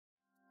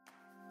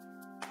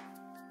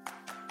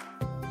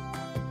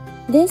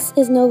This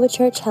is Nova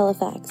Church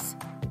Halifax,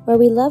 where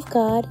we love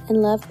God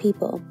and love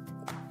people.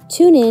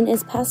 Tune in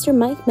as Pastor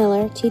Mike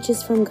Miller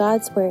teaches from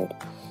God's Word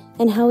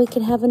and how we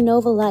can have a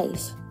Nova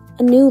life,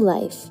 a new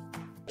life.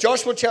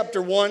 Joshua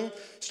chapter 1,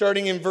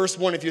 starting in verse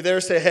 1. If you're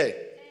there, say,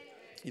 hey.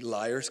 You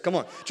liars. Come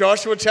on.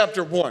 Joshua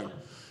chapter 1,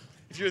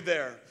 if you're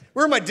there.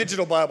 Where are my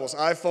digital Bibles?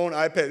 iPhone,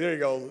 iPad. There you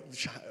go.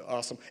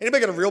 Awesome.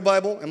 Anybody got a real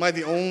Bible? Am I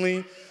the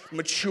only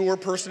mature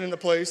person in the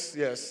place?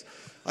 Yes.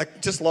 I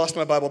just lost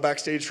my Bible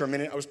backstage for a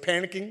minute. I was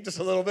panicking just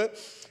a little bit.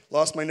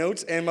 Lost my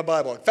notes and my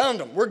Bible. I found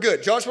them. We're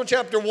good. Joshua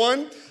chapter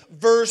 1,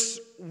 verse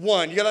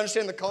 1. You got to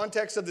understand the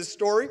context of this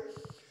story.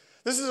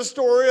 This is a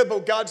story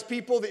about God's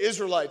people, the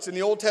Israelites. In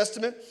the Old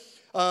Testament,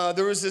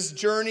 there was this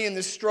journey and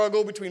this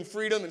struggle between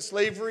freedom and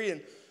slavery. And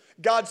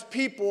God's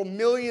people,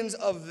 millions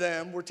of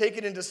them, were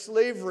taken into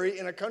slavery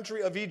in a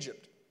country of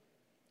Egypt.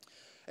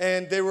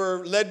 And they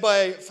were led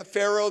by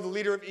Pharaoh, the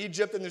leader of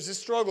Egypt, and there's this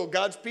struggle.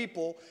 God's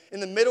people,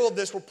 in the middle of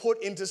this, were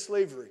put into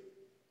slavery.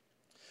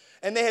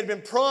 And they had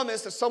been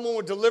promised that someone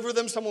would deliver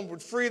them, someone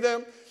would free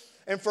them.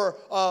 And for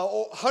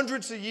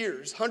hundreds of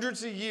years,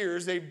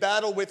 they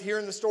battled with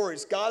hearing the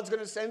stories. God's going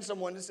to send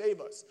someone to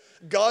save us.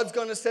 God's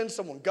going to send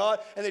someone. God,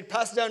 and they'd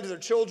pass it down to their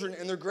children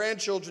and their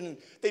grandchildren. And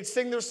they'd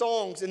sing their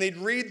songs and they'd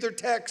read their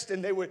text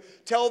and they would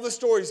tell the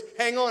stories.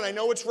 Hang on, I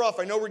know it's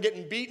rough. I know we're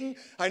getting beaten.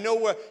 I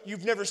know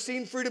you've never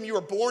seen freedom. You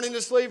were born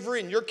into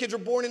slavery and your kids were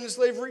born into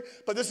slavery.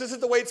 But this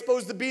isn't the way it's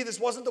supposed to be. This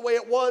wasn't the way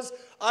it was.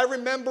 I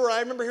remember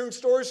hearing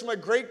stories from my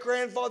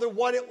great-grandfather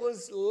what it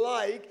was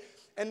like.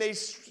 And they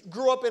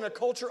grew up in a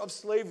culture of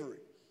slavery.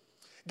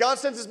 God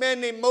sends this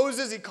man named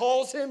Moses. He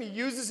calls him. He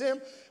uses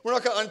him. We're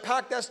not going to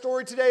unpack that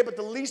story today, but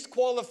the least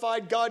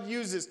qualified God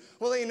uses.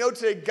 We'll let you know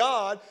today,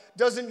 God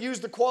doesn't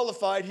use the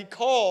qualified. He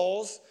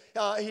calls.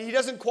 He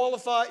doesn't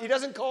qualify. He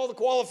doesn't call the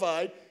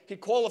qualified. He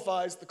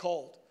qualifies the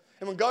called.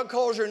 And when God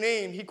calls your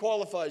name, he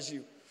qualifies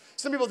you.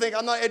 Some people think,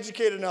 I'm not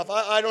educated enough.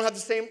 I don't have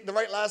the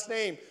right last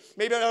name.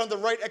 Maybe I don't have the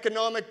right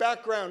economic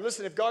background.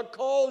 Listen, if God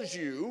calls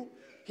you,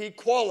 he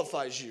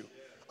qualifies you.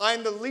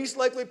 I'm the least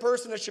likely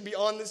person that should be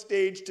on this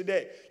stage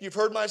today. You've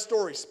heard my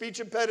story. Speech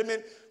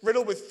impediment,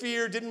 riddled with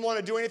fear, didn't want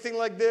to do anything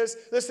like this.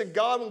 Listen,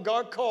 when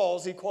God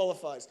calls, he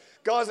qualifies.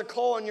 God has a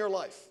call on your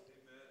life.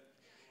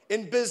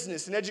 Amen. In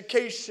business, in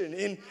education,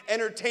 in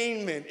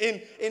entertainment,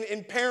 in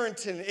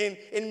parenting,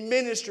 in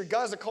ministry.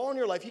 God has a call on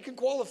your life. He can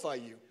qualify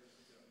you.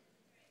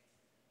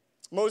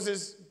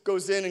 Moses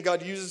goes in and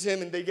God uses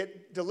him and they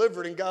get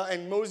delivered.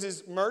 And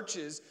Moses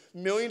marches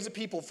millions of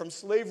people from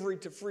slavery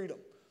to freedom.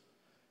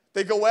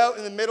 They go out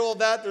in the middle of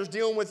that. They're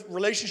dealing with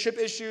relationship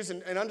issues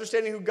and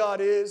understanding who God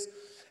is.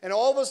 And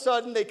all of a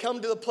sudden, they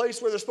come to the place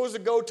where they're supposed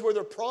to go to where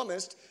they're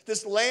promised,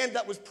 this land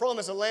that was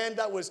promised, a land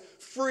that was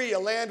free, a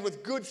land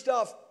with good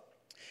stuff.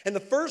 And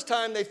the first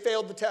time, they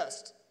failed the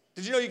test.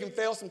 Did you know you can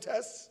fail some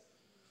tests?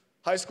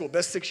 High school,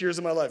 best 6 years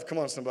of my life. Come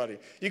on, somebody.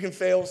 You can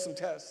fail some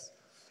tests.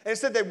 And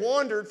instead, they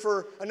wandered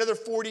for another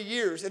 40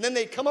 years. And then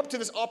they come up to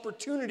this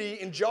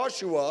opportunity in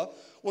Joshua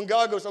when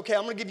God goes, okay,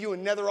 I'm going to give you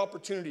another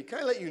opportunity. Can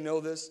I let you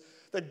know this?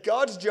 That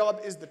God's job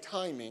is the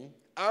timing,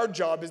 our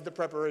job is the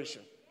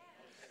preparation.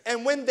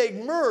 And when they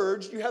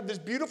merge, you have this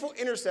beautiful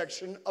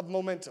intersection of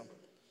momentum.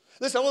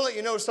 Listen, I want to let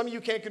you know, some of you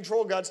can't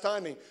control God's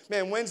timing.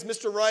 Man, when's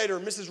Mr. Right or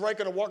Mrs. Right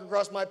going to walk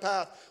across my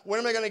path?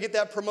 When am I going to get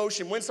that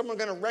promotion? When's someone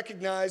going to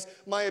recognize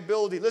my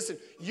ability? Listen,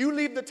 you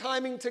leave the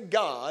timing to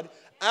God.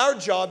 Our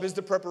job is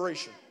the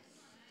preparation.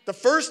 The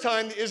first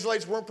time the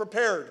Israelites weren't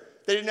prepared.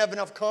 They didn't have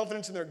enough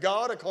confidence in their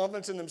God or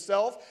confidence in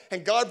themselves.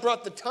 And God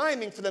brought the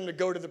timing for them to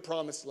go to the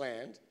promised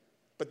land.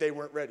 But they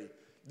weren't ready.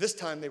 This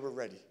time they were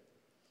ready.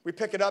 We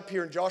pick it up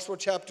here in Joshua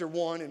chapter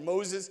 1, and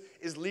Moses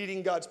is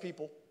leading God's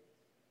people.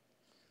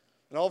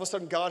 And all of a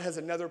sudden, God has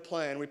another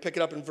plan. We pick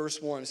it up in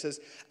verse 1. It says,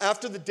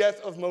 after the death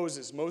of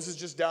Moses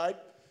just died.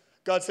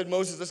 God said,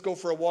 Moses, let's go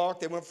for a walk.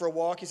 They went for a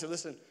walk. He said,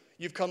 listen,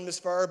 you've come this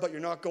far, but you're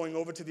not going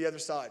over to the other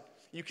side.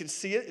 You can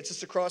see it. It's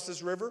just across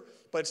this river,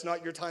 but it's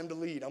not your time to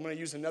lead. I'm going to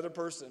use another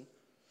person.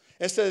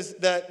 It says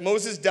that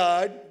Moses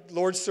died,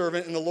 Lord's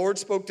servant, and the Lord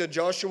spoke to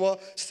Joshua,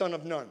 son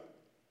of Nun,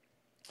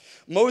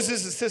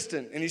 Moses'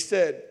 assistant, and he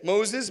said,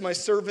 Moses, my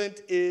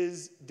servant,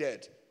 is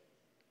dead.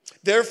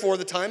 Therefore,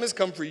 the time has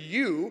come for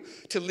you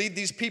to lead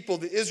these people,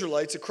 the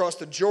Israelites, across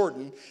the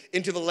Jordan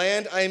into the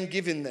land I am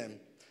giving them.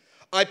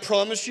 I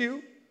promise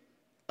you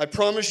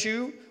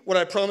what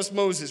I promised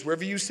Moses.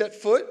 Wherever you set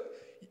foot,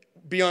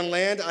 be on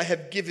land I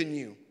have given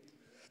you.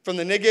 From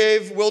the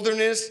Negev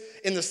wilderness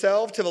in the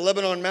south to the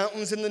Lebanon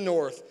mountains in the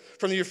north,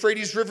 from the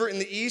Euphrates River in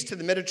the east to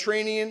the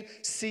Mediterranean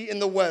Sea in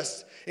the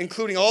west,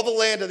 including all the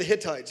land of the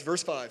Hittites.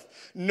 Verse 5.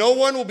 No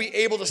one will be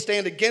able to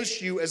stand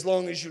against you as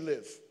long as you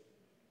live.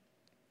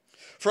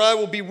 For I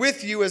will be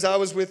with you as I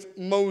was with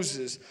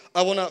Moses.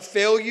 I will not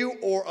fail you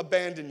or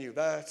abandon you.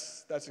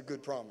 That's a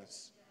good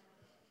promise.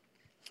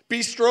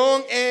 Be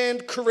strong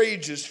and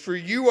courageous, for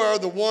you are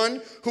the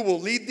one who will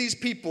lead these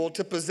people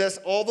to possess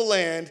all the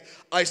land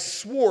I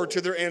swore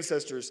to their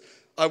ancestors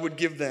I would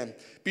give them.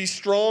 Be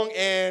strong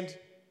and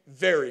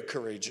very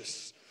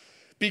courageous.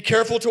 Be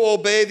careful to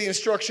obey the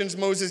instructions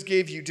Moses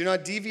gave you. Do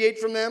not deviate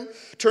from them,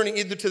 turning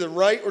either to the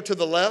right or to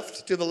the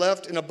left,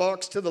 in a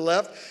box to the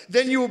left.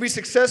 Then you will be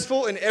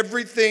successful in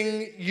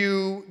everything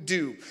you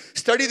do.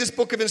 Study this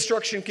book of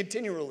instruction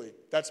continually.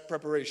 That's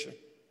preparation.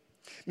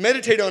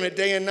 Meditate on it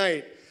day and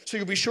night, so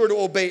you'll be sure to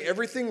obey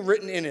everything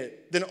written in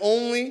it. Then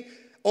only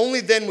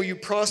then will you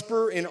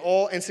prosper in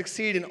all and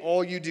succeed in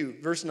all you do.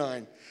 Verse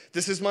 9.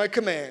 This is my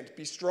command.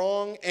 Be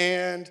strong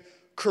and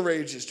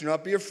courageous. Do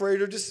not be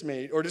afraid or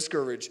dismayed or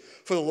discouraged,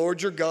 for the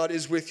Lord your God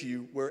is with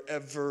you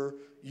wherever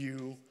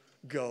you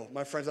go.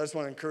 My friends, I just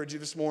want to encourage you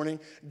this morning.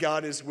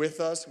 God is with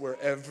us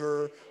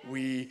wherever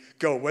we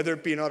go. Whether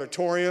it be an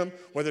auditorium,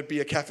 whether it be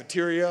a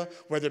cafeteria,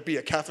 whether it be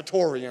a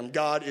cafetorium,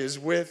 God is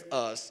with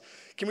us.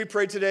 Can we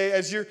pray today?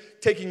 As you're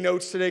taking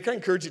notes today, can I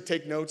encourage you to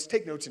take notes?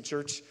 Take notes in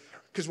church.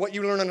 Because what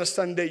you learn on a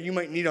Sunday, you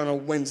might need on a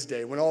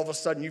Wednesday when all of a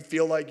sudden you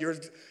feel like you're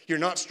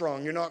not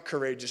strong, you're not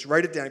courageous.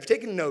 Write it down. If you're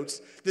taking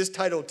notes, this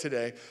title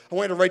today, I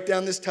want you to write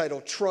down this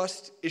title,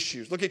 Trust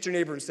Issues. Look at your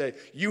neighbor and say,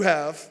 you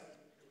have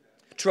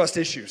trust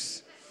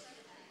issues.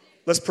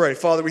 Let's pray.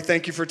 Father, we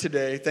thank you for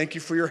today. Thank you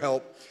for your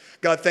help.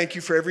 God, thank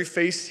you for every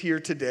face here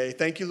today.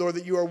 Thank you, Lord,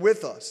 that you are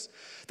with us.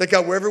 That,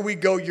 God, wherever we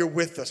go, you're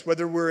with us,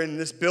 whether we're in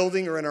this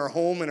building or in our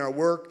home, in our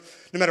work,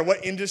 no matter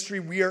what industry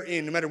we are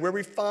in, no matter where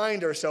we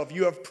find ourselves,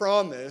 you have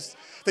promised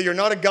that you're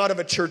not a God of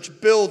a church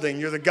building,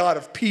 you're the God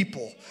of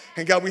people.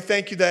 And, God, we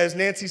thank you that, as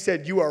Nancy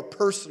said, you are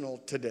personal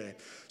today.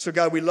 So,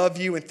 God, we love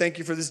you and thank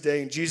you for this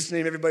day. In Jesus'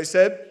 name, everybody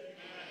said? Amen.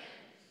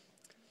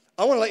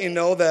 I want to let you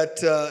know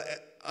that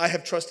I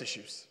have trust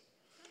issues.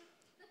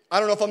 I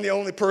don't know if I'm the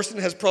only person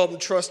that has problem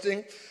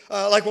trusting.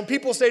 Like when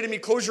people say to me,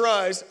 close your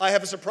eyes, I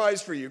have a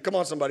surprise for you. Come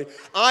on, somebody.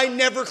 I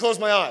never close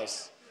my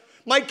eyes.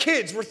 My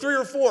kids were 3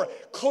 or 4.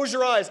 Close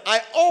your eyes.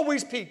 I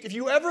always peeked. If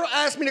you ever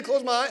ask me to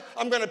close my eye,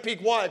 I'm going to peek.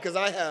 Why? Because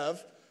I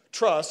have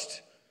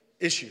trust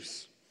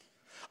issues.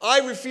 I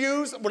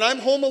refuse. When I'm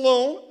home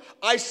alone,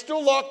 I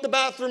still lock the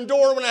bathroom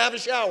door when I have a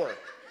shower.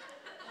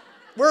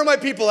 Where are my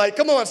people at?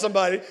 Come on,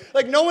 somebody.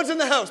 Like, no one's in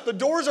the house. The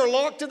doors are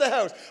locked to the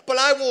house. But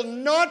I will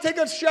not take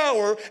a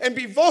shower and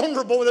be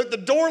vulnerable with the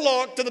door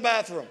locked to the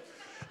bathroom.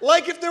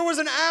 Like if there was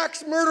an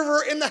axe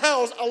murderer in the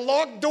house, a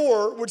locked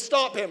door would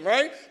stop him,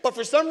 right? But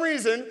for some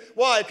reason,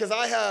 why? Because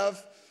I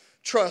have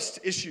trust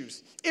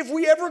issues. If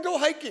we ever go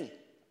hiking,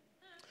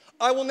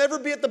 I will never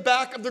be at the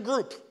back of the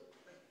group.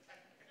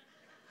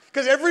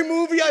 Because every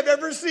movie I've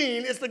ever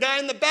seen, it's the guy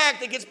in the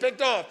back that gets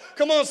picked off.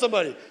 Come on,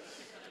 somebody.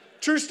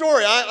 True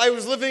story. I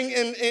was living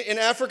in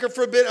Africa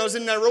for a bit. I was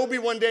in Nairobi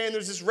one day, and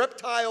there's this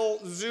reptile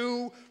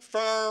zoo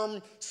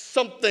farm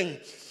something.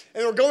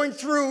 And we're going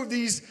through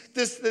these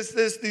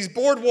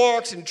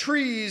boardwalks and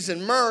trees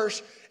and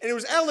marsh, and it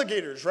was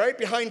alligators, right,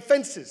 behind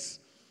fences.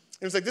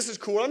 And it was like, this is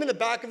cool. I'm in the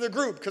back of the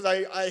group because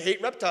I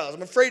hate reptiles.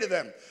 I'm afraid of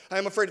them.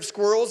 I'm afraid of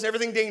squirrels and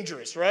everything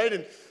dangerous, right?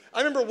 And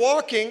I remember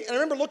walking, and I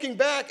remember looking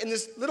back, and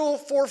this little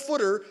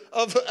 4-footer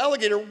of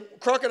alligator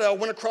crocodile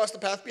went across the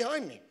path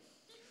behind me.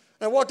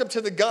 And I walked up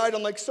to the guide.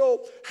 I'm like,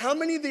 so how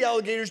many of the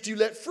alligators do you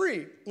let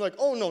free? I'm like,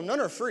 oh, no, none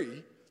are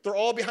free. They're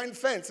all behind the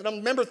fence. And I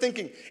remember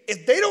thinking,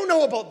 if they don't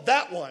know about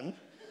that one,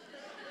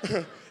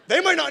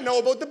 they might not know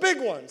about the big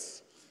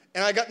ones.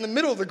 And I got in the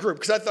middle of the group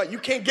because I thought, you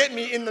can't get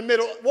me in the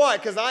middle. Why?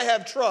 Because I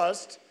have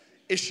trust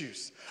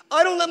issues.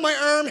 I don't let my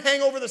arm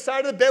hang over the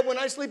side of the bed when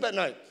I sleep at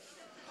night.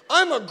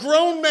 I'm a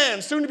grown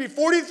man, soon to be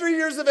 43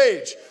 years of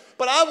age.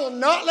 But I will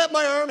not let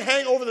my arm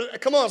hang over the...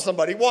 Come on,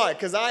 somebody. Why?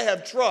 Because I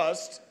have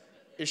trust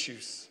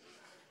issues.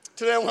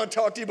 Today I want to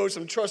talk to you about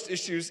some trust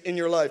issues in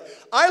your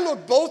life. I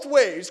look both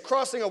ways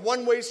crossing a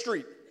one-way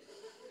street.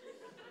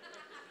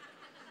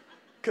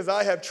 Because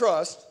I have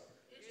trust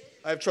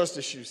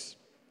issues.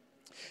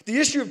 The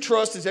issue of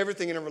trust is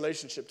everything in a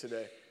relationship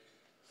today.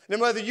 No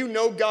matter you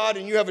know God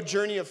and you have a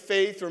journey of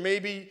faith, or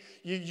maybe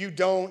you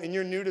don't and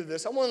you're new to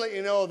this, I want to let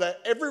you know that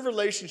every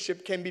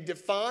relationship can be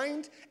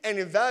defined and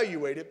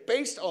evaluated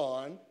based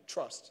on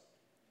trust.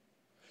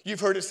 You've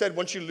heard it said,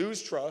 once you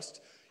lose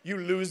trust, you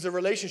lose the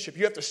relationship.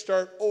 You have to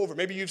start over.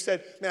 Maybe you've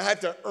said, man, I have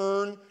to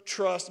earn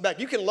trust back.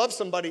 You can love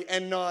somebody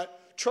and not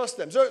trust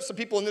them. There are some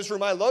people in this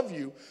room, I love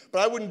you, but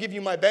I wouldn't give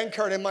you my bank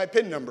card and my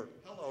PIN number.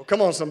 Hello,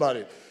 come on,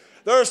 somebody.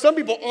 There are some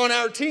people on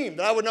our team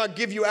that I would not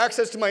give you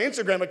access to my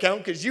Instagram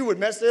account because you would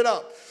mess it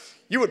up.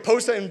 You would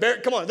post it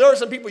and come on. There are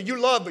some people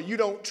you love, but you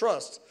don't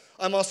trust.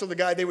 I'm also the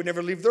guy they would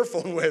never leave their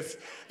phone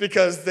with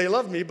because they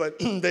love me, but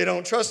they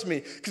don't trust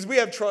me because we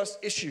have trust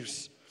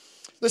issues.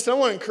 Listen, I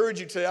want to encourage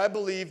you today. I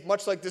believe,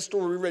 much like this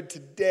story we read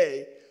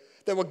today,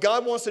 that what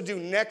God wants to do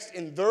next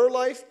in their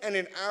life and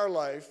in our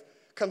life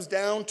comes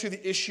down to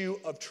the issue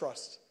of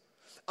trust.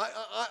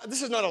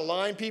 This is not a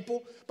line,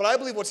 people, but I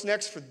believe what's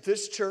next for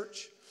this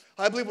church,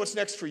 I believe what's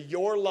next for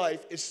your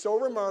life is so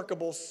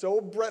remarkable, so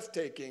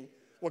breathtaking,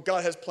 what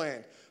God has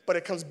planned. But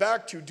it comes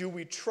back to, do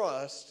we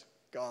trust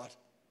God?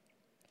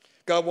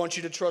 God wants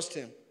you to trust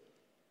him.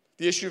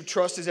 The issue of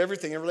trust is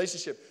everything in a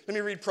relationship. Let me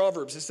read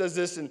Proverbs. It says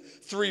this in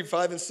 3,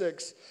 5, and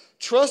 6.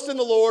 Trust in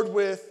the Lord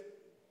with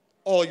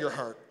all your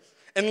heart,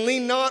 and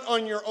lean not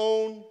on your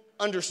own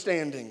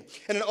understanding.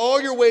 And in all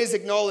your ways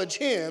acknowledge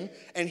him,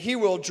 and he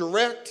will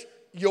direct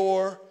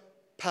your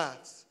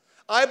paths.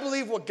 I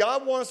believe what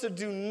God wants to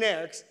do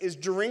next is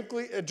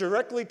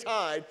directly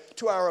tied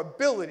to our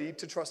ability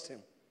to trust him.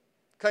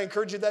 Can I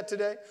encourage you that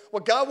today?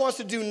 What God wants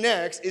to do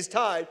next is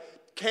tied,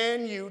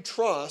 can you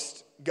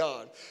trust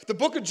God? The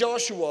book of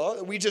Joshua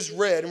that we just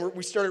read and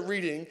we started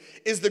reading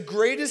is the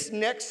greatest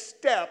next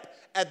step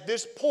at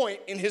this point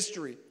in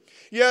history.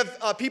 You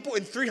have people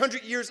in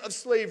 300 years of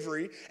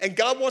slavery, and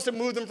God wants to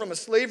move them from a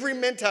slavery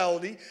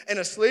mentality and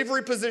a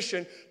slavery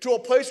position to a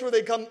place where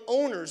they become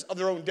owners of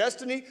their own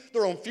destiny,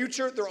 their own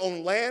future, their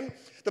own land.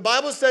 The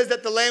Bible says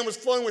that the land was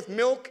flowing with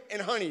milk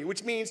and honey,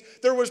 which means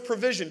there was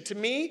provision. To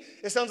me,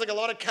 it sounds like a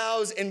lot of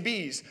cows and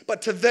bees.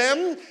 But to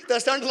them,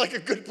 that sounded like a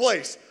good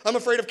place. I'm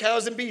afraid of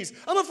cows and bees.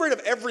 I'm afraid of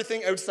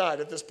everything outside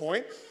at this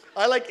point.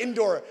 I like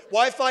indoor.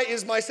 Wi-Fi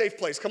is my safe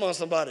place. Come on,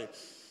 somebody.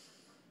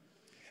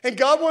 And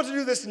God wants to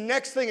do this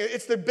next thing.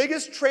 It's the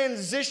biggest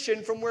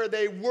transition from where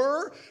they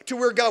were to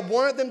where God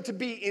wanted them to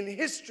be in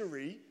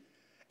history.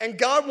 And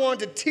God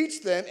wanted to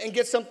teach them and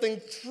get something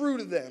through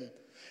to them.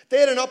 They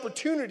had an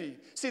opportunity.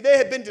 See, they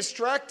had been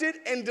distracted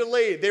and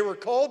delayed. They were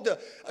called to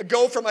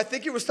go from, I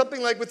think it was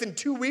something like within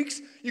 2 weeks,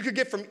 you could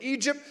get from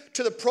Egypt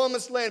to the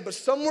promised land. But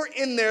somewhere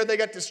in there, they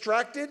got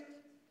distracted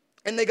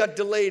and they got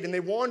delayed and they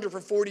wandered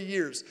for 40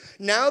 years.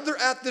 Now they're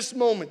at this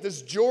moment.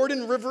 This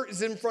Jordan River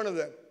is in front of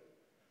them.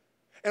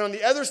 And on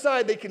the other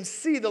side, they can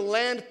see the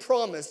land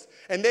promised.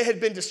 And they had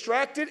been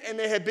distracted and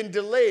they had been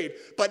delayed.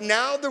 But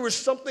now there was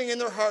something in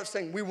their heart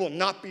saying, we will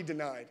not be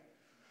denied.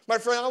 My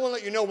friend, I want to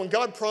let you know, when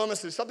God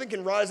promises, something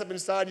can rise up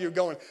inside of you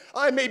going,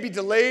 I may be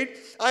delayed.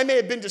 I may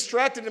have been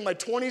distracted in my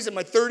 20s and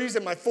my 30s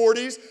and my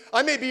 40s.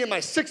 I may be in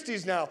my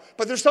 60s now.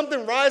 But there's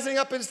something rising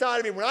up inside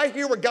of me. When I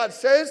hear what God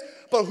says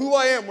about who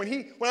I am,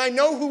 when I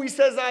know who he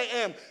says I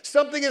am,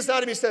 something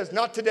inside of me says,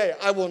 not today.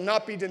 I will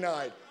not be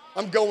denied.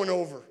 I'm going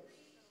over.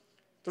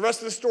 The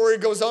rest of the story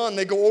goes on.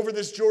 They go over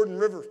this Jordan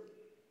River.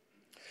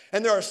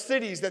 And there are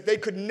cities that they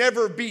could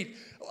never beat,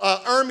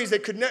 armies they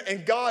could never,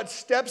 and God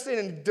steps in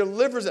and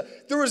delivers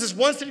it. There was this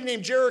one city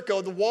named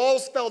Jericho. The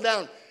walls fell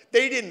down.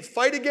 They didn't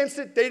fight against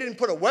it. They didn't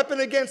put a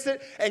weapon against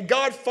it. And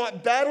God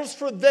fought battles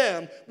for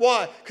them.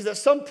 Why? Because at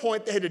some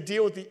point they had to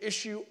deal with the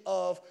issue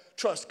of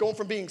trust. Going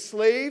from being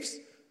slaves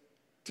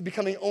to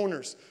becoming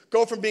owners.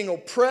 Go from being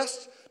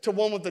oppressed to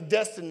one with a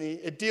destiny.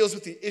 It deals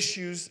with the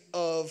issues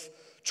of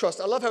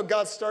trust. I love how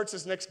God starts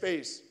this next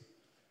phase.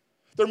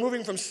 They're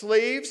moving from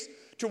slaves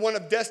to one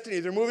of destiny.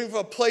 They're moving from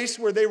a place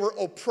where they were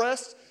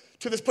oppressed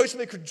to this place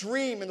where they could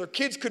dream and their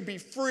kids could be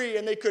free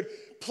and they could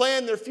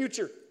plan their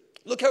future.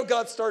 Look how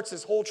God starts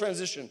this whole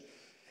transition.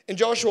 In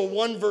Joshua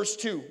 1 verse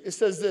 2, it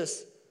says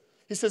this.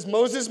 He says,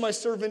 Moses, my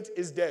servant,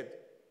 is dead.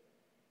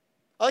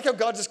 I like how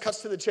God just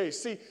cuts to the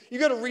chase. See, you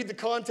got to read the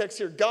context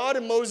here. God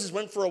and Moses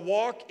went for a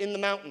walk in the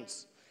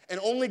mountains and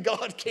only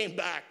God came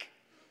back.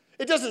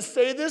 It doesn't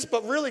say this,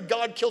 but really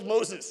God killed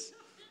Moses.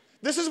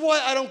 This is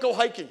why I don't go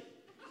hiking.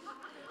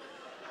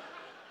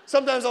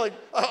 Sometimes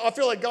I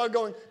feel like God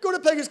going, go to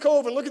Peggy's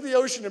Cove and look at the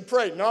ocean and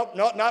pray. Nope,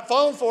 not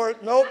falling for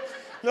it. Nope.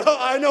 No,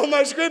 I know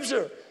my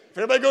scripture. If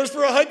anybody goes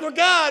for a hike with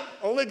God,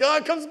 only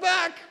God comes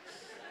back.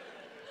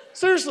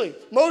 Seriously,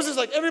 Moses,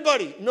 like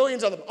everybody,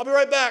 millions of them. I'll be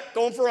right back,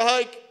 going for a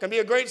hike. Gonna be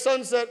a great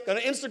sunset.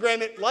 Gonna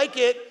Instagram it, like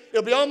it.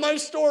 It'll be on my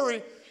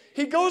story.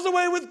 He goes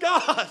away with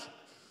God.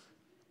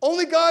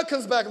 Only God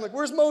comes back. I'm like,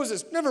 where's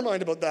Moses? Never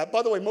mind about that.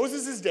 By the way,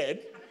 Moses is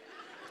dead.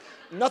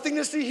 Nothing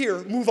to see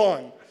here. Move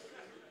on.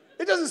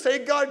 It doesn't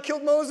say God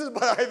killed Moses,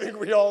 but I think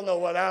we all know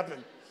what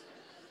happened.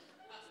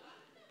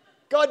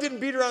 God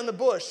didn't beat around the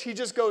bush. He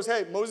just goes,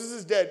 hey, Moses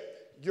is dead.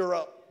 You're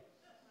up.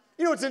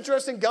 You know what's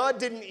interesting? God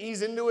didn't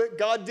ease into it.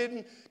 God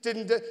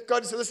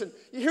said, listen,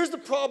 here's the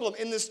problem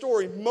in this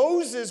story.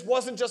 Moses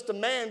wasn't just a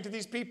man to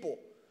these people.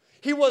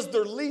 He was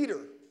their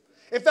leader.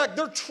 In fact,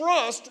 their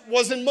trust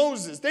was in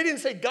Moses. They didn't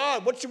say,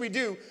 God, what should we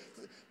do?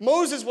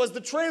 Moses was the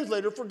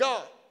translator for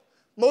God.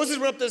 Moses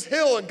went up this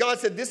hill and God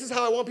said, this is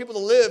how I want people to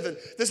live and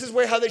this is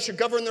how they should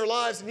govern their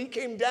lives. And he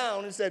came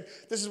down and said,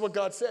 this is what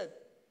God said.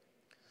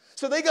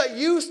 So they got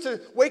used to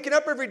waking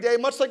up every day,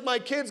 much like my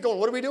kids going,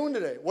 what are we doing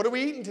today? What are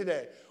we eating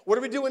today? What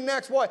are we doing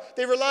next? Why?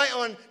 They rely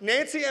on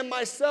Nancy and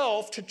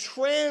myself to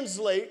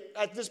translate,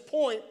 at this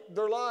point,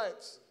 their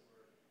lives.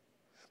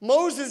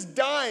 Moses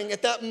dying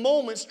at that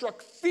moment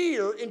struck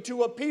fear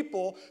into a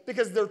people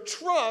because their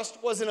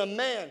trust was in a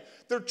man.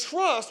 Their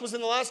trust was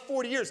in the last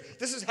 40 years.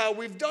 This is how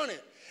we've done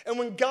it. And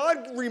when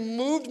God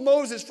removed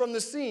Moses from the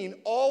scene,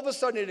 all of a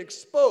sudden it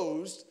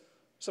exposed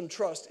some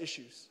trust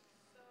issues.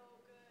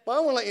 But I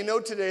want to let you know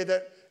today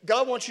that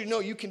God wants you to know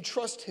you can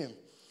trust him.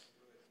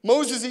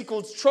 Moses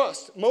equals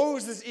trust.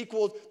 Moses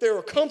equals they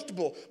were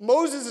comfortable.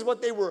 Moses is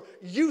what they were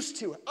used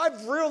to.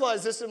 I've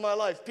realized this in my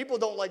life. People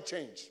don't like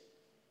change.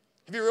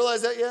 Have you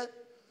realized that yet?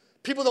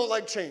 People don't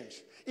like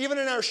change. Even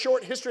in our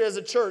short history as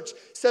a church,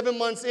 7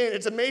 months in,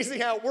 it's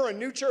amazing how we're a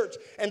new church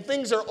and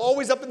things are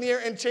always up in the air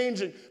and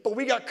changing. But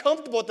we got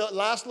comfortable at the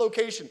last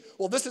location.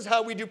 Well, this is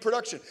how we do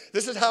production.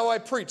 This is how I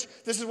preach.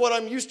 This is what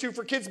I'm used to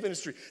for kids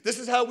ministry. This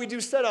is how we do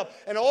setup.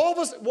 And all of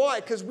us, why?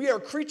 Because we are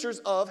creatures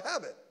of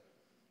habit.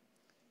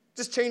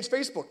 Just change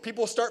Facebook.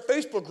 People start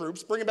Facebook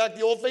groups, bringing back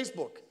the old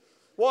Facebook.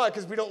 Why?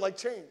 Because we don't like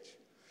change.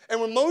 And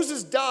when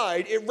Moses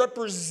died, it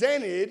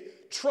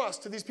represented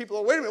trust to these people.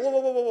 Oh, wait a minute,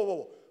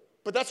 whoa.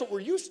 But that's what we're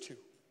used to.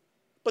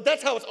 But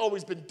that's how it's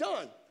always been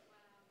done.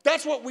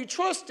 That's what we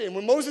trust in.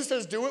 When Moses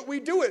says do it,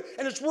 we do it.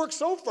 And it's worked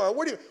so far.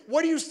 What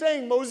are you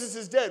saying Moses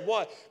is dead?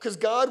 Why? Because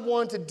God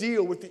wanted to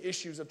deal with the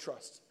issues of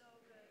trust.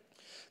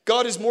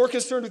 God is more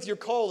concerned with your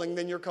calling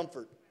than your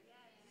comfort.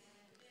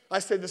 I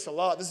say this a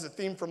lot. This is a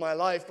theme for my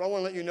life, but I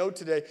want to let you know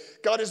today,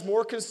 God is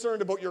more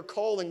concerned about your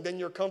calling than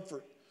your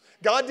comfort.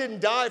 God didn't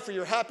die for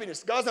your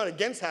happiness. God's not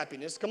against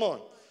happiness. Come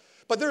on.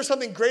 But there's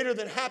something greater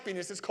than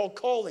happiness. It's called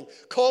calling.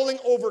 Calling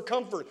over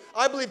comfort.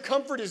 I believe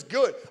comfort is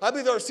good. I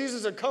believe there are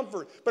seasons of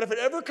comfort. But if it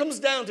ever comes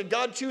down to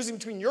God choosing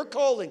between your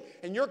calling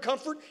and your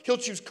comfort, he'll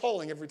choose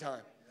calling every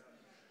time.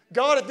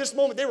 God, at this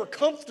moment, they were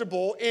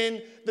comfortable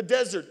in the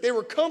desert. They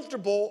were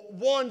comfortable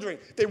wandering.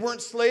 They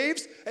weren't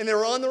slaves, and they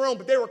were on their own,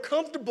 but they were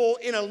comfortable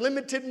in a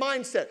limited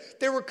mindset.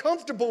 They were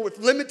comfortable with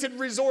limited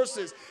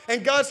resources.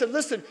 And God said,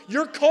 listen,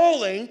 your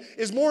calling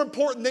is more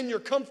important than your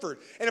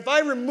comfort. And if I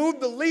remove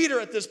the leader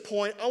at this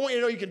point, I want you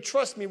to know you can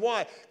trust me.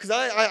 Why? Because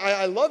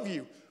I love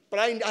you, but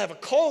I have a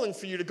calling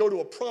for you to go to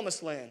a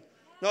promised land,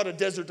 not a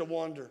desert to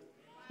wander.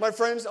 My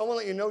friends, I want to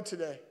let you know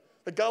today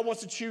that God wants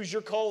to choose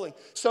your calling.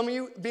 Some of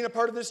you, being a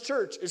part of this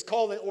church, is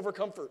calling over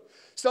comfort.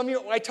 Some of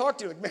you, I talk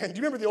to you, like, man, do you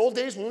remember the old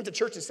days when we went to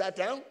church and sat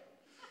down?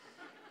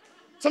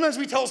 Sometimes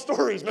we tell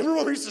stories. Remember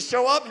when we used to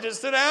show up and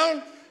just sit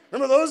down?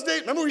 Remember those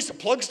days? Remember we used to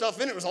plug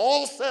stuff in, it was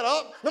all set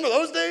up? Remember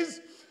those days?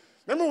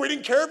 Remember we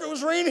didn't care if it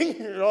was raining?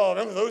 Oh,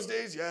 remember those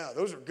days? Yeah,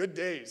 those were good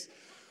days.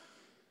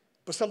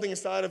 But something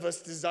inside of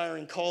us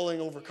desiring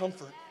calling over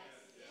comfort.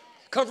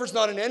 Comfort's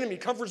not an enemy.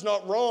 Comfort's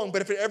not wrong.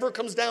 But if it ever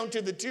comes down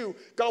to the two,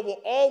 God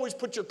will always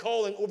put your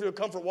calling over your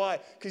comfort.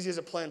 Why? Because he has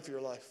a plan for your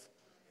life.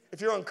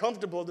 If you're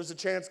uncomfortable, there's a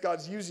chance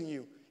God's using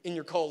you in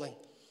your calling.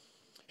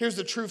 Here's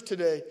the truth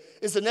today.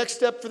 Is the next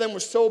step for them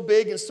was so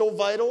big and so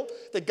vital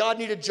that God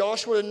needed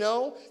Joshua to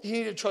know he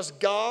needed to trust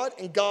God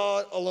and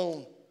God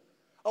alone.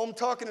 Oh, I'm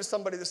talking to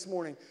somebody this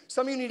morning.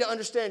 Some of you need to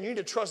understand you need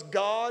to trust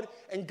God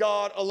and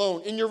God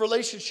alone in your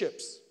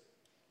relationships,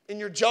 in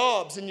your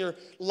jobs, in your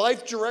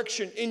life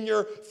direction, in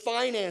your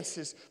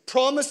finances.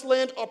 Promised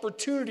land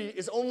opportunity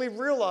is only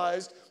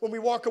realized when we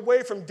walk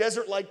away from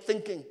desert-like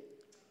thinking.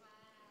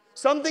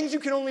 Some things you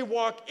can only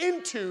walk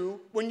into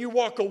when you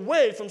walk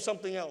away from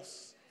something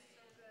else.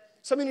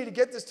 Some of you need to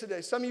get this today.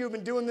 Some of you have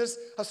been doing this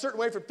a certain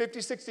way for 50,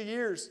 60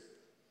 years.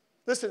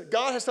 Listen,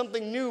 God has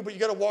something new, but you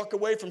got to walk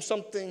away from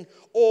something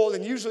old,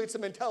 and usually it's a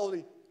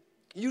mentality.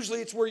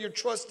 Usually it's where your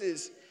trust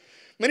is.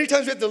 Many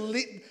times we have to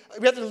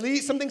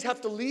leave, some things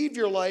have to leave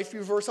your life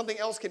before something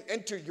else can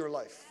enter your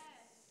life.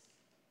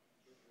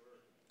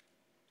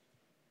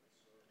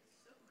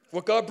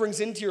 What God brings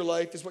into your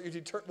life is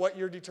what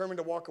you're determined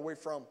to walk away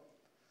from.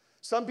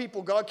 Some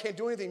people, God can't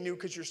do anything new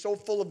because you're so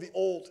full of the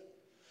old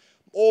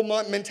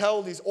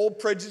mentalities, old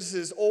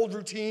prejudices, old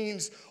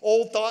routines,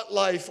 old thought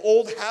life,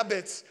 old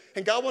habits.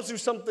 And God wants to do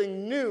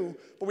something new,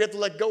 but we have to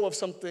let go of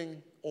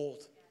something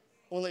old.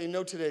 I want to let you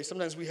know today,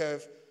 sometimes we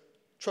have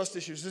trust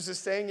issues. There's this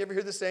saying, you ever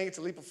hear this saying? It's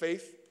a leap of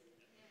faith.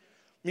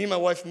 Me and my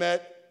wife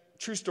met,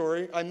 true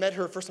story. I met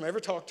her first time I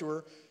ever talked to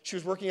her. She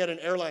was working at an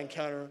airline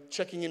counter,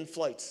 checking in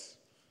flights.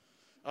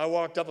 I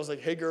walked up, I was like,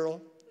 hey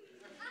girl.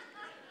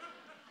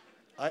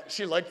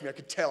 She liked me, I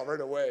could tell right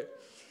away.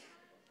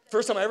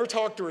 First time I ever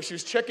talked to her, she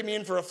was checking me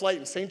in for a flight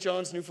in St.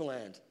 John's,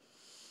 Newfoundland.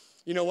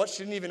 You know what? She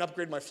didn't even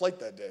upgrade my flight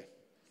that day.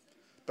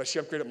 But she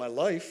upgraded my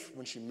life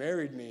when she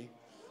married me.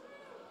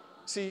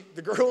 See,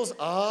 the girls,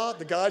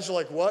 the guys are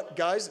like, what?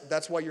 Guys,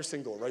 that's why you're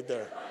single, right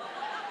there.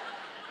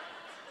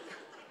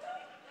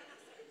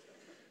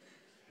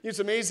 It's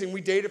amazing.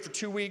 We dated for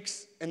 2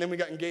 weeks, and then we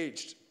got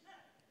engaged.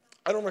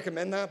 I don't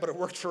recommend that, but it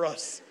worked for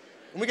us.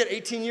 And we got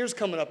 18 years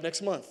coming up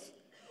next month.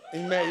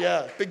 In May,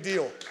 yeah, big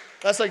deal.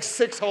 That's like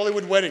 6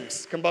 Hollywood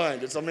weddings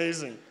combined. It's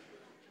amazing.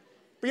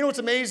 But you know what's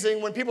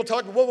amazing? When people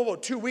talk, whoa,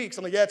 2 weeks,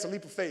 I'm like, yeah, it's a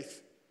leap of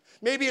faith.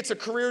 Maybe it's a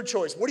career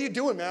choice. What are you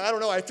doing, man? I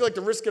don't know. I feel like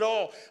to risk it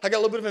all. I got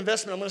a little bit of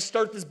investment. I'm going to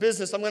start this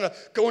business. I'm going to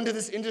go into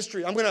this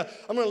industry. I'm going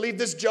to leave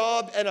this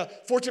job at a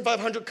Fortune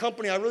 500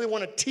 company. I really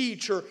want to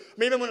teach, or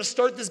maybe I'm going to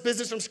start this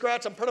business from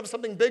scratch. I'm part of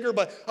something bigger,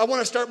 but I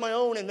want to start my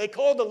own. And they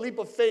call it a leap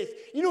of faith.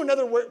 You know,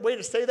 another way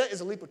to say that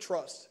is a leap of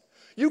trust.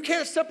 You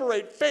can't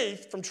separate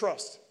faith from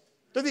trust.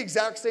 They're the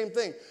exact same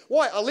thing.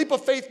 Why? A leap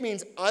of faith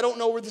means I don't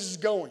know where this is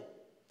going.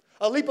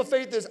 A leap of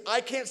faith is I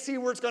can't see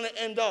where it's going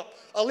to end up.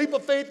 A leap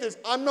of faith is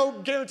I'm no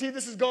guarantee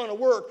this is going to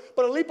work.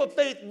 But a leap of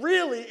faith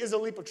really is a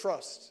leap of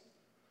trust.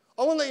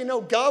 I want to let you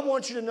know, God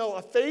wants you to know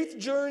a faith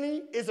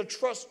journey is a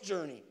trust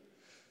journey.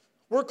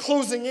 We're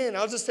closing in.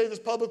 I'll just say this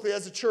publicly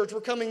as a church.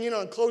 We're coming in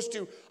on close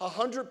to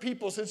 100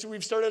 people since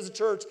we've started as a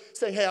church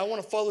saying, hey, I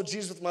want to follow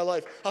Jesus with my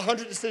life.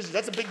 100 decisions.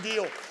 That's a big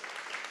deal.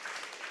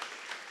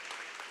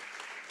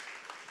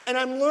 And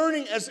I'm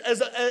learning,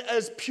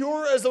 as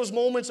pure as those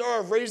moments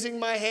are of raising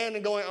my hand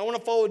and going, I want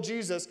to follow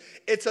Jesus,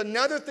 it's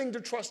another thing to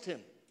trust him.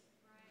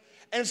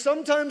 And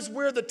sometimes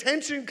where the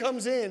tension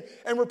comes in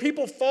and where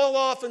people fall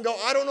off and go,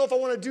 I don't know if I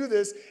want to do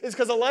this, is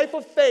because a life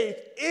of faith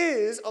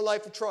is a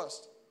life of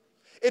trust.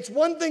 It's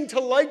one thing to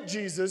like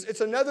Jesus.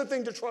 It's another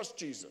thing to trust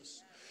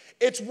Jesus.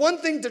 It's one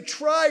thing to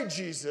try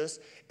Jesus.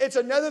 It's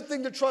another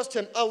thing to trust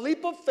him. A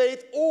leap of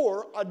faith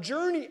or a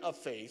journey of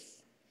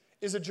faith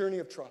is a journey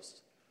of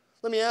trust.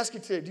 Let me ask you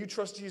today, do you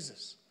trust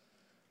Jesus?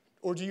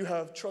 Or do you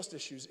have trust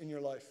issues in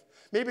your life?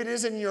 Maybe it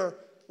is in your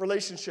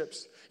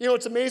relationships. You know,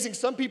 it's amazing.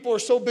 Some people are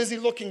so busy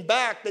looking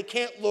back, they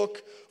can't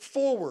look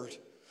forward.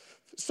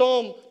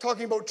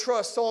 Talking about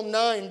trust, Psalm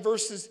 9,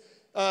 verse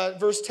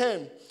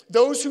 10.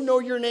 Those who know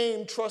your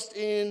name trust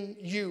in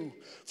you.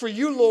 For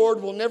you,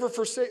 Lord, will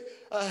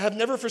have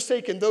never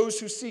forsaken those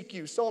who seek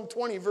you. Psalm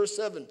 20, verse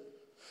 7.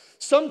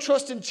 Some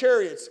trust in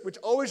chariots, which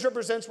always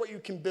represents what you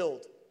can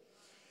build.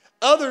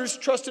 Others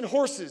trust in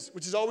horses,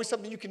 which is always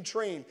something you can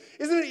train.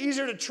 Isn't it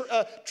easier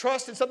to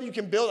trust in something you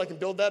can build? I can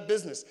build that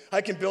business. I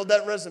can build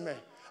that resume.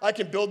 I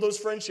can build those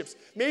friendships.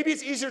 Maybe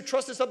it's easier to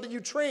trust in something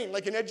you train,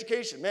 like in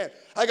education. Man,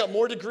 I got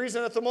more degrees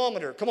than a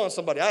thermometer. Come on,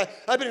 somebody.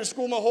 I've been in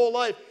school my whole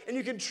life. And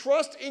you can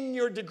trust in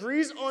your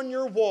degrees on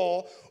your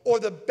wall or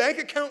the bank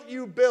account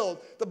you build.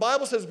 The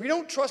Bible says we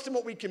don't trust in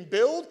what we can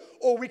build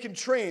or we can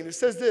train. It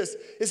says this.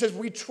 It says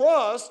we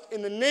trust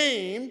in the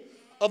name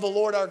of the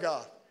Lord our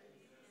God.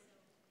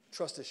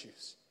 Trust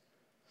issues.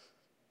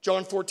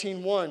 John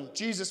 14:1,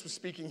 Jesus was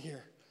speaking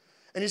here.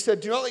 And he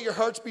said, do not let your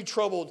hearts be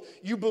troubled.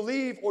 You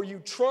believe or you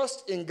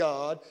trust in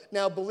God.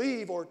 Now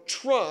believe or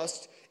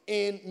trust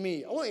in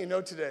me. I want you to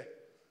know today,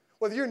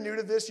 whether you're new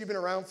to this, you've been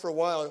around for a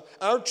while,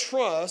 our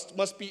trust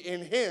must be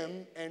in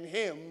him and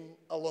him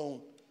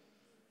alone.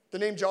 The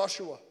name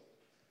Joshua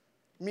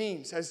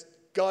means, as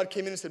God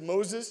came in and said,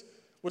 Moses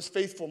was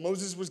faithful.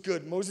 Moses was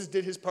good. Moses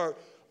did his part.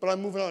 But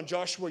I'm moving on.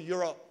 Joshua,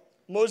 you're up.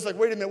 Moses is like,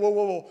 wait a minute,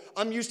 whoa.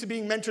 I'm used to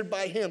being mentored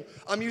by him.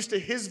 I'm used to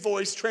his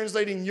voice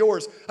translating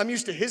yours. I'm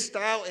used to his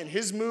style and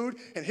his mood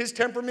and his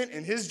temperament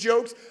and his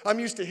jokes. I'm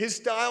used to his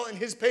style and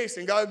his pace.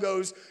 And God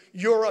goes,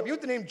 you're up. You know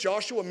what the name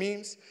Joshua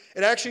means?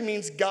 It actually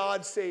means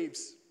God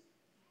saves.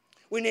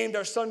 We named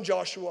our son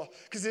Joshua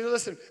because,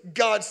 listen,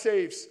 God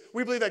saves.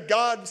 We believe that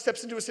God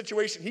steps into a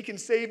situation. He can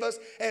save us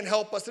and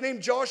help us. The name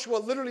Joshua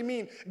literally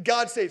means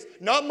God saves.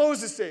 Not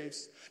Moses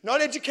saves.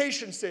 Not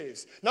education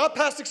saves. Not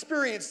past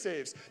experience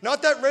saves.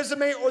 Not that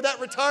resume or that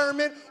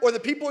retirement or the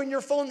people in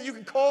your phone that you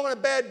can call on a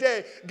bad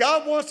day.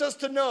 God wants us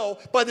to know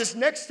by this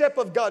next step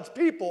of God's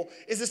people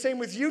is the same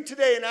with you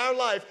today in our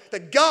life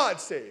that God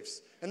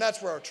saves. And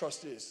that's where our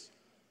trust is.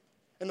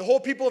 And the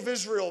whole people of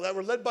Israel that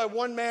were led by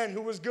one man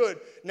who was good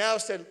now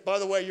said, by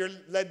the way, you're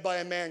led by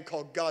a man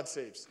called God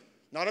saves.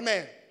 Not a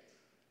man.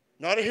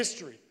 Not a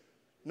history.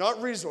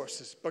 Not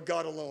resources, but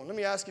God alone. Let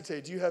me ask you today,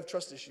 do you have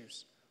trust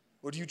issues?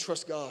 Or do you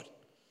trust God?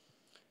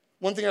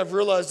 One thing I've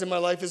realized in my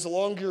life is the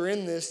longer you're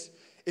in this,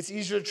 it's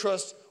easier to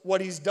trust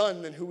what he's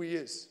done than who he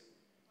is.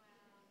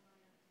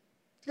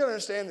 You got to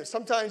understand this.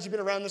 Sometimes you've been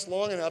around this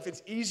long enough,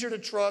 it's easier to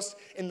trust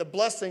in the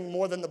blessing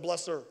more than the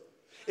blesser.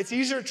 It's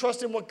easier to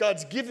trust in what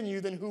God's given you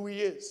than who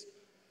he is.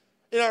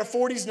 In our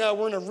 40s now,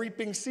 we're in a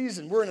reaping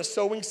season. We're in a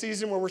sowing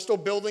season where we're still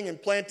building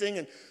and planting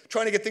and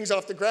trying to get things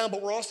off the ground,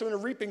 but we're also in a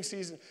reaping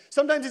season.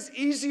 Sometimes it's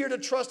easier to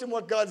trust in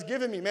what God's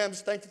given me. Man, I'm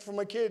just thankful for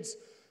my kids.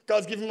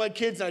 God's given me my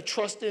kids and I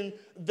trust in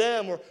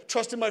them, or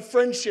trust in my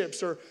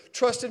friendships, or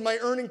trust in my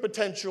earning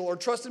potential, or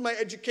trust in my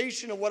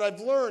education and what I've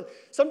learned.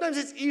 Sometimes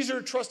it's easier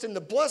to trust in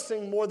the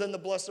blessing more than the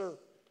blesser.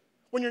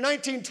 When you're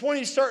 19,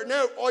 20, starting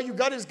out, all you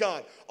got is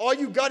God. All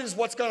you got is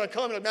what's going to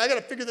come. Like, man, I got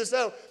to figure this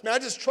out. Man, I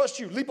just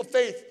trust you. Leap of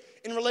faith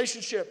in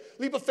relationship.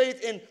 Leap of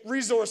faith in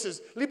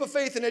resources. Leap of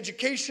faith in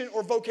education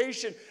or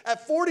vocation.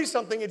 At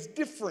 40-something, it's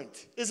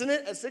different, isn't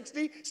it? At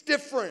 60, it's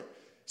different.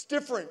 It's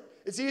different.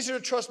 It's easier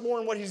to trust more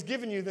in what he's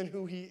given you than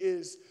who he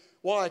is.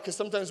 Why? Because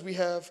sometimes we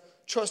have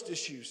trust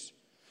issues.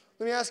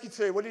 Let me ask you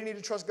today, what do you need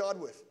to trust God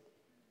with?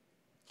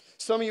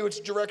 Some of you,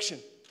 it's direction.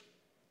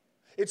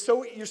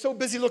 You're so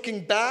busy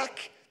looking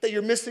back that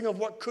you're missing of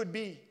what could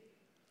be.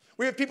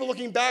 We have people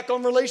looking back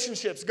on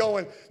relationships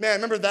going, man,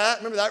 remember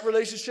that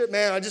relationship?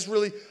 Man,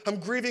 I'm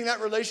grieving that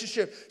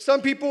relationship.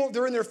 Some people,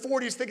 they're in their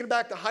 40s thinking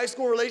back to high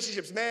school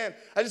relationships. Man,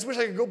 I just wish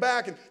I could go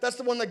back and that's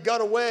the one that got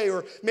away.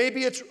 Or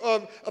maybe it's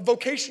a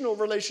vocational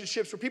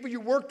relationships or people you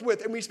worked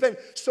with and we spend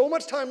so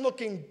much time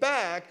looking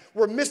back,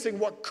 we're missing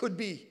what could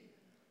be.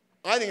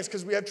 I think it's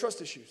because we have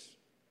trust issues.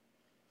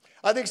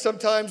 I think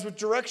sometimes with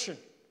direction,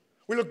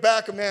 we look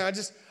back and man,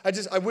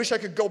 I wish I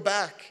could go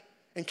back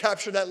and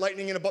capture that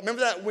lightning in a bottle.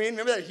 Remember that win?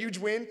 Remember that huge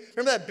win?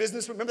 Remember that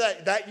business win?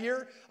 Remember that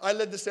year I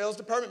led the sales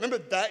department?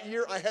 Remember that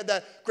year I had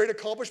that great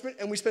accomplishment?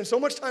 And we spend so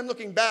much time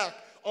looking back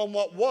on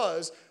what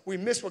was, we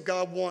miss what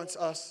God wants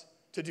us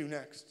to do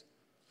next.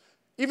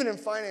 Even in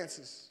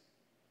finances.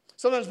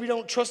 Sometimes we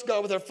don't trust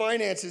God with our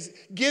finances.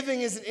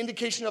 Giving is an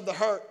indication of the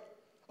heart.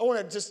 I want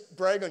to just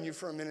brag on you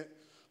for a minute.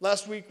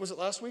 Last week, was it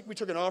last week? We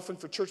took an offering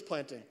for church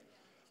planting.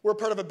 We're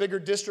part of a bigger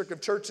district of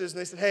churches, and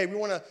they said, hey, we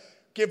want to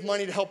give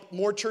money to help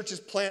more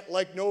churches plant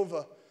like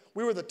Nova.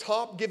 We were the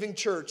top giving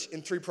church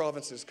in 3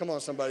 provinces. Come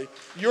on, somebody.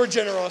 Your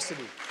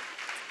generosity.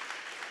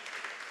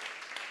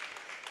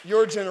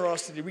 Your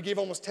generosity. We gave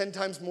almost 10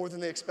 times more than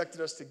they expected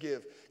us to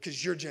give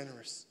because you're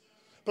generous.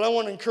 But I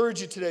want to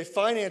encourage you today.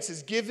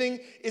 Finances,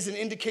 giving is an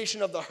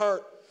indication of the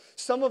heart.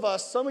 Some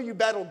of you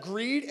battle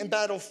greed and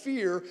battle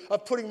fear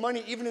of putting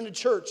money even into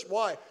church.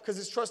 Why? Because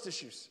it's trust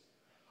issues.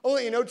 I want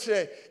to let you know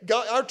today,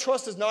 God, our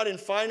trust is not in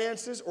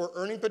finances or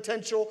earning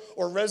potential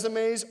or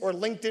resumes or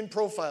LinkedIn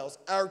profiles.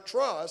 Our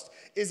trust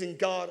is in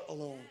God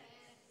alone.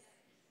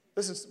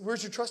 Listen,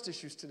 where's your trust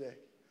issues today?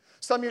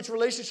 Some of you, it's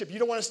relationship. You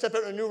don't want to step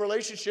out in a new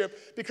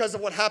relationship because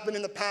of what happened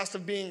in the past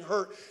of being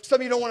hurt. Some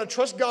of you don't want to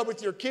trust God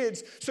with your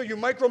kids, so you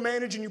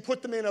micromanage and you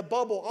put them in a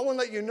bubble. I want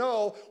to let you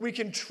know we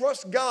can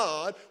trust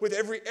God with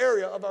every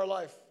area of our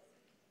life.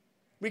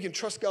 We can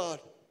trust God.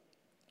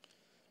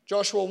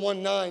 Joshua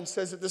 1:9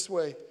 says it this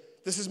way.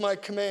 This is my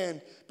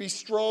command. Be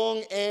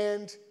strong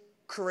and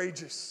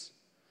courageous.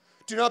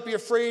 Do not be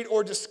afraid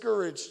or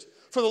discouraged,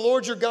 for the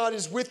Lord your God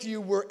is with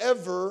you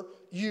wherever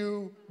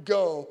you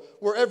go.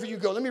 Wherever you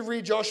go. Let me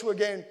read Joshua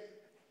again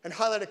and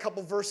highlight a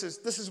couple verses.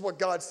 This is what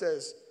God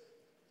says.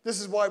 This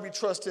is why we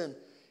trust him.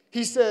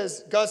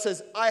 God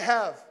says, I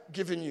have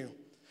given you.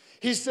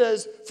 He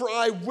says, for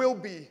I will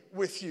be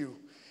with you.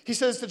 He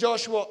says to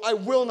Joshua, I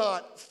will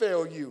not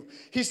fail you.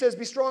 He says,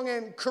 be strong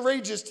and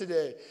courageous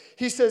today.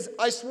 He says,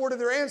 I swore to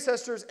their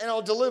ancestors and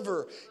I'll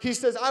deliver. He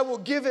says, I will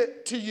give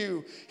it to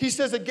you. He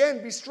says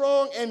again, be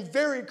strong and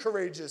very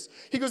courageous.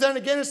 He goes down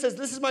again and says,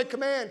 this is my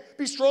command,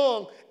 be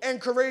strong and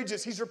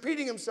courageous. He's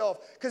repeating himself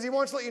because he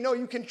wants to let you know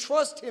you can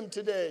trust him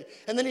today.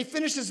 And then he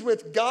finishes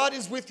with, God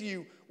is with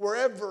you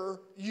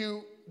wherever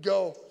you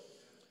go.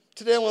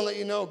 Today I want to let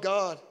you know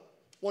God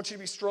wants you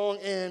to be strong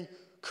and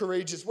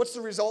courageous. What's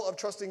the result of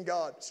trusting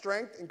God?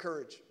 Strength and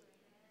courage.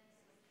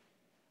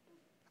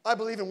 I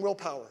believe in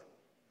willpower,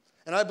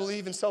 and I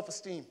believe in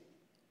self-esteem.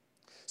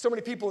 So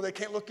many people, they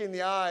can't look in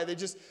the eye. They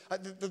just,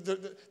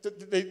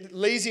 the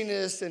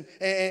laziness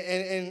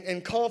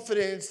and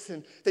confidence,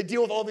 and they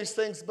deal with all these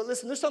things. But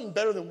listen, there's something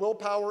better than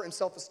willpower and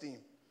self-esteem.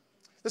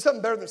 There's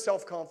something better than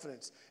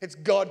self-confidence. It's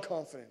God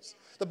confidence.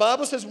 The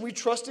Bible says when we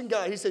trust in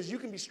God, he says you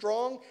can be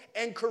strong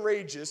and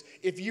courageous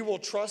if you will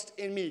trust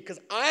in me because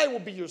I will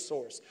be your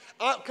source.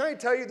 Can I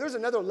tell you, there's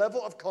another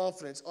level of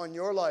confidence on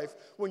your life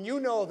when you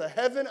know the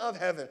heaven of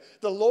heaven,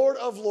 the Lord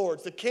of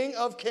lords, the King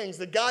of kings,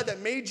 the God that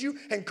made you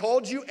and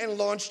called you and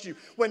launched you.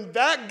 When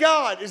that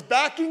God is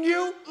backing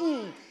you,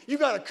 you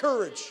got a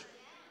courage.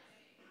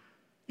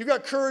 You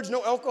got courage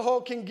no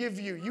alcohol can give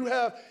you. You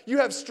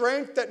have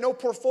strength that no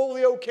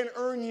portfolio can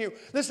earn you.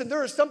 Listen,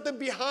 there is something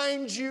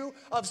behind you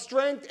of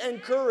strength and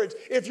courage.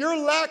 If you're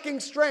lacking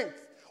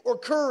strength or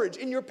courage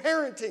in your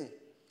parenting,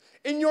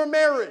 in your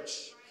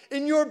marriage,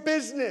 in your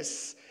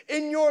business,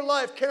 in your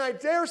life, can I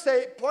dare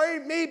say,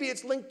 maybe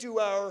it's linked to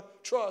our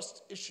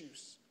trust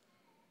issues.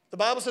 The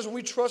Bible says when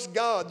we trust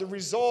God, the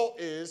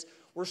result is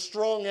we're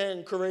strong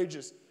and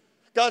courageous.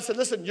 God said,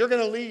 listen, you're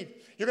going to lead.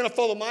 You're going to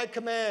follow my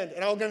command,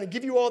 and I'm going to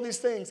give you all these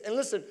things. And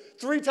listen,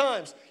 3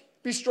 times,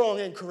 be strong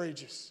and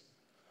courageous.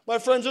 My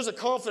friends, there's a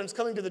confidence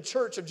coming to the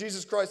church of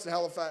Jesus Christ in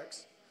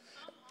Halifax.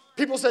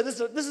 People say, this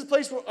is a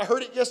place where, I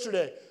heard it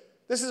yesterday,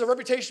 this is a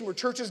reputation where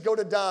churches go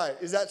to die.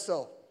 Is that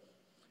so?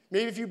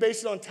 Maybe if you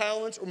base it on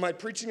talents or my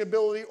preaching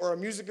ability or a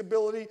music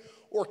ability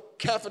or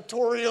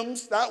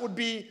cafetoriums, that would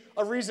be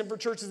a reason for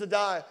churches to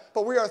die.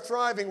 But we are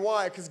thriving.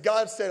 Why? Because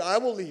God said, I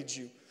will lead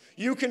you.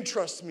 You can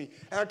trust me.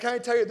 And can I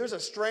tell you, there's a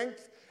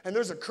strength and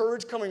there's a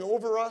courage coming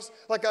over us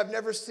like I've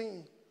never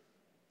seen.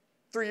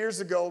 3 years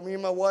ago, me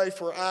and my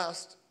wife were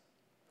asked,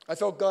 I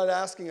felt God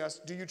asking us,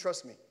 do you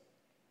trust me?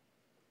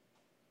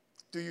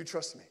 Do you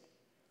trust me?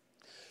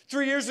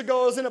 3 years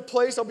ago, I was in a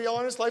place, I'll be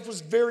honest, life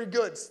was very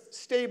good,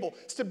 stable.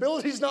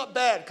 Stability's not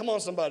bad. Come on,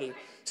 somebody.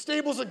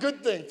 Stable's a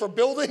good thing. For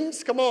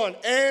buildings, come on,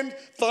 and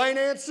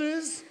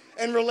finances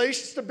and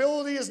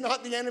stability is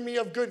not the enemy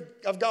of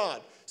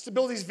God.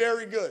 Stability's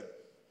very good.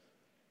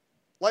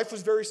 Life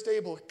was very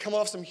stable. Come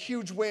off some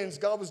huge wins.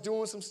 God was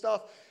doing some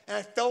stuff. And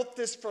I felt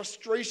this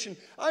frustration.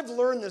 I've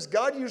learned this.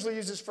 God usually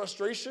uses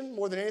frustration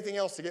more than anything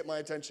else to get my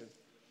attention.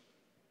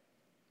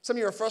 Some of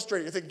you are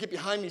frustrated. You think, get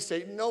behind me,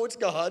 Satan. No, it's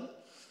God.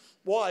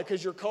 Why?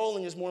 Because your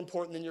calling is more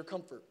important than your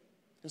comfort.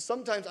 And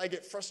sometimes I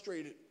get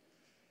frustrated.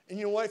 And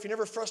you know what? If you're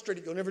never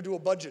frustrated, you'll never do a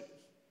budget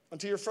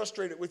until you're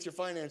frustrated with your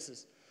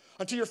finances.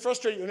 Until you're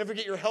frustrated, you'll never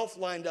get your health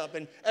lined up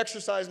and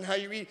exercise and how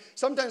you eat.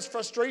 Sometimes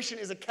frustration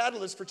is a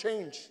catalyst for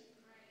change.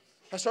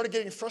 I started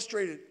getting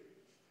frustrated.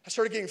 And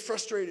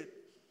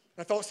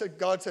I felt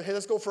God said, hey,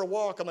 let's go for a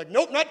walk. I'm like,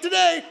 nope, not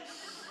today.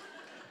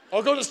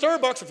 I'll go to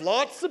Starbucks with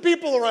lots of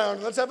people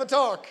around. Let's have a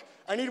talk.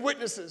 I need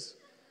witnesses.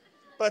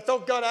 But I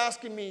felt God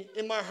asking me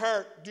in my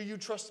heart, do you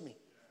trust me?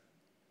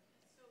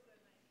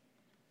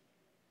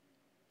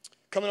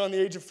 Coming on the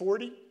age of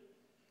 40,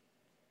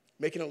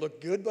 Making it look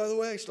good, by the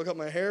way. I still got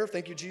my hair.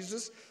 Thank you,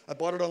 Jesus. I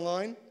bought it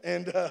online.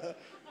 And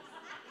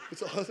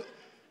it's all,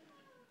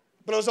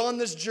 but I was on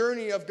this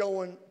journey of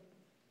going,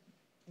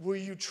 will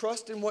you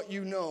trust in what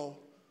you know,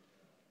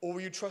 or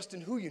will you trust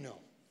in who you know?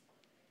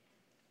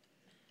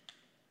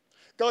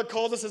 God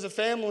called us as a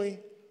family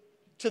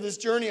to this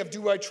journey of,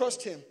 do I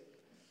trust him?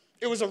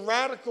 It was a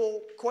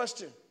radical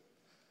question.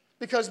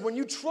 Because when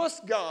you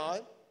trust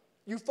God,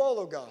 you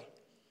follow God.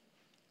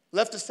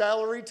 Left a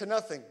salary to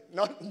nothing.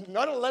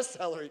 Not a less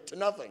salary to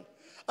nothing.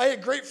 I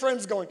had great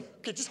friends going,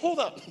 okay, just hold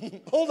up.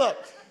 Hold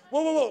up.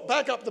 Whoa,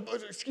 back up.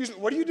 Excuse me,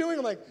 what are you doing?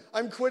 I'm like,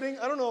 I'm quitting.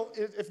 I don't know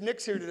if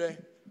Nick's here today.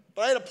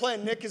 But I had a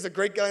plan. Nick is a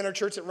great guy in our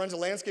church that runs a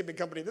landscaping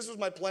company. This was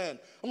my plan.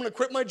 I'm going to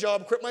quit my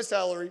job, quit my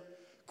salary,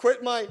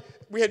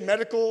 we had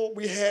medical,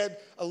 we had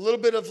a little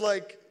bit of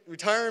like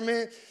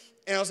retirement.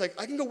 And I was like,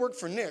 I can go work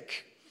for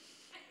Nick.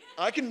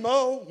 I can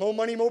mow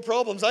money, mow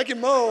problems. I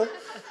can mow.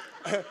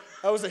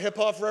 That was a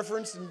hip-hop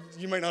reference, and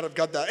you might not have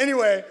got that.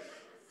 Anyway,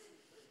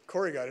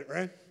 Corey got it,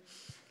 right?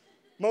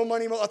 Mow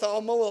money, mow. I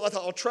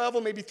thought I'll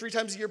travel maybe 3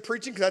 times a year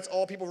preaching, because that's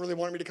all people really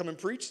wanted me to come and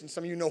preach, and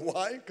some of you know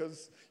why,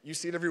 because you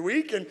see it every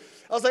week. And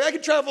I was like, I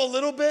can travel a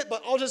little bit,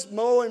 but I'll just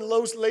mow and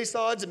lay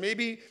sods and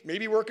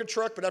maybe work a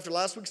truck, but after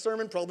last week's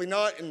sermon, probably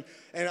not, and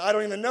I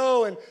don't even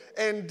know,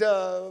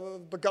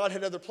 but God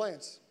had other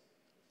plans.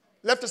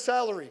 Left a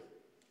salary.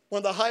 One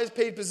of the highest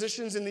paid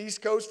positions in the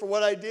East Coast for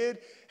what I did.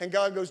 And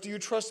God goes, do you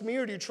trust me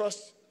or do you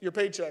trust your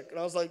paycheck? And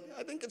I was like,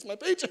 I think it's my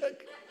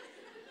paycheck.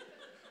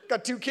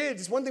 Got 2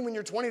 kids. It's one thing when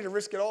you're 20 to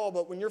risk it all,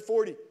 but when you're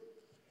 40,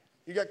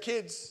 you got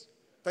kids.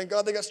 Thank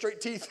God they got straight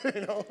teeth,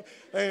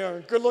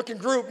 good-looking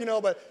group,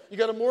 but you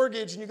got a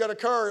mortgage and you got a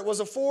car. It was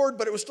a Ford,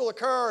 but it was still a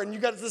car, and you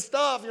got this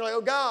stuff, and you're like,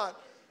 oh, God.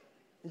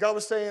 And God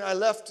was saying, I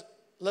left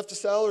a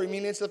salary. Me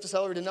and Nancy left a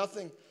salary to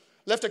nothing.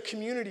 Left a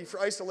community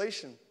for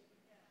isolation.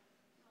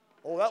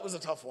 Oh, that was a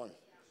tough one.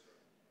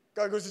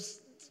 God goes,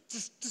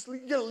 just you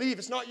got to leave.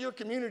 It's not your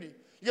community.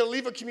 You got to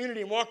leave a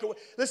community and walk away.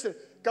 Listen,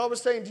 God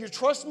was saying, do you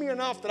trust me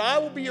enough that I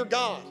will be your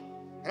God?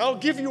 And I'll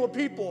give you a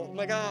people. I'm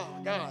like,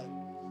 God.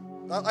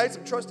 I had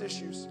some trust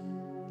issues.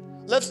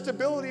 Left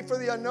stability for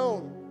the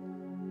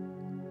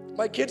unknown.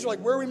 My kids are like,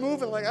 where are we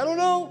moving? I'm like, I don't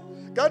know.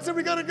 God said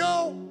we got to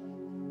go.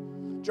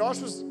 Josh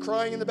was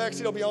crying in the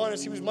backseat, I'll be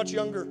honest. He was much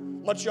younger,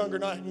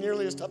 not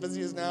nearly as tough as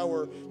he is now,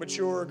 or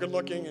mature, or good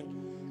looking, and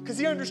because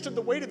he understood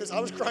the weight of this. I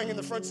was crying in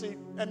the front seat,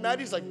 and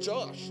Maddie's like,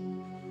 Josh,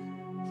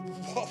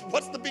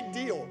 what's the big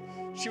deal?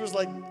 She was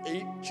like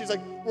 8. She's like,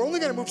 we're only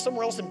going to move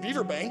somewhere else in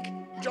Beaverbank.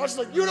 Josh is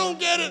like, you don't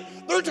get it.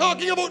 They're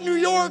talking about New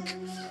York.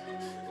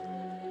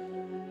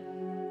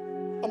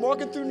 I'm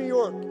walking through New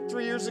York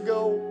 3 years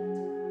ago,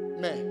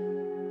 May.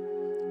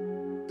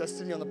 Best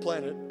city on the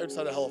planet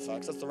outside of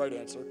Halifax. That's the right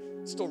answer.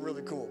 It's still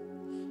really cool.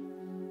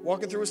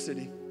 Walking through a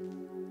city,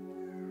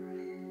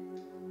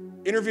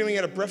 interviewing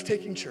at a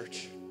breathtaking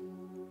church.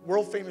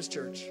 World-famous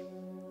church.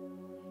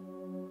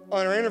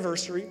 On our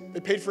anniversary, they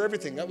paid for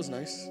everything. That was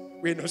nice.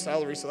 We had no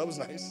salary, so that was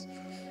nice.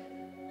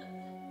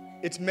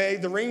 It's May.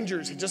 The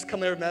Rangers had just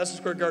come out of Madison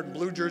Square Garden.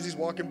 Blue jerseys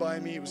walking by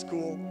me. It was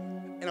cool.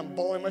 And I'm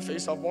bawling my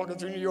face off walking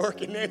through New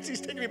York, and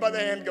Nancy's taking me by the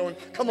hand going,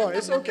 come on,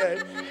 it's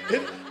okay.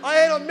 I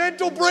had a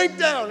mental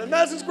breakdown in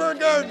Madison Square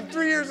Garden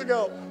 3 years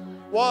ago.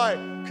 Why?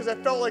 Because I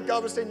felt like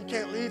God was saying, you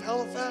can't leave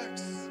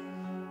Halifax.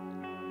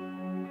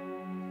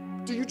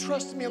 Do you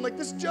trust me? I'm like,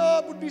 this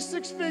job would be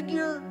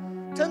 6-figure,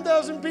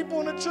 10,000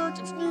 people in a church.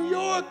 It's New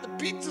York. The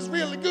pizza's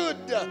really good.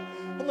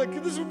 I'm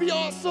like, this would be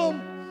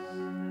awesome.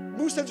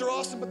 Mooseheads are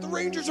awesome, but the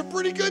Rangers are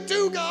pretty good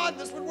too, God.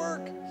 This would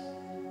work.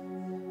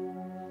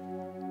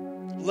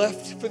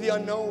 Left for the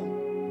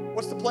unknown.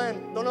 What's the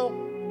plan? Don't know.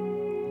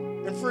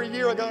 And for a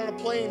year, I got on a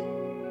plane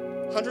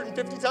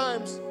 150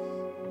 times.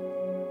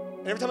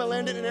 And every time I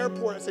landed in an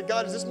airport, I said,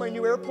 God, is this my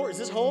new airport? Is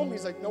this home?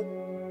 He's like, nope.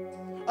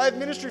 I have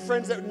ministry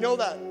friends that know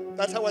that.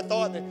 That's how I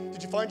thought.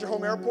 Did you find your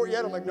home airport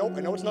yet? I'm like, nope,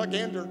 I know it's not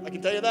Gander. I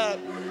can tell you that.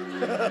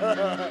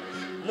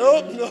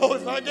 Nope, no,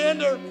 it's not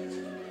Gander.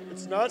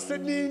 It's not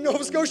Sydney,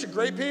 Nova Scotia.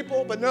 Great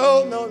people, but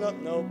no.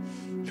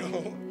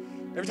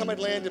 Every time I'd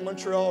land in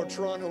Montreal or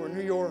Toronto or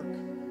New York,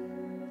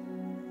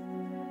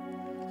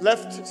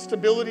 left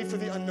stability for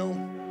the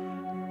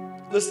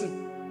unknown.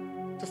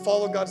 Listen, to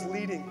follow God's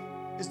leading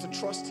is to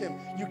trust him.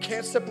 You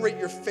can't separate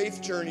your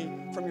faith journey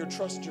from your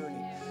trust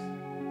journey.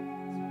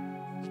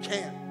 You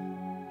can't.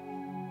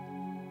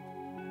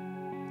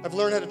 I've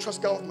learned how to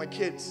trust God with my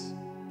kids.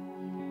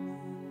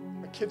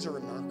 My kids are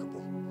remarkable.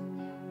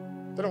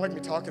 They don't like me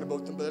talking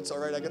about them, but that's all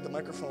right. I get the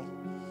microphone.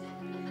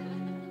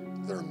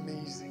 They're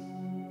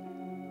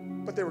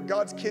amazing. But they were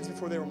God's kids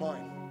before they were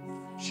mine.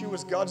 She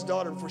was God's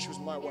daughter before she was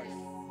my wife.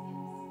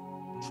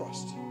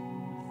 Trust.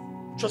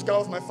 Trust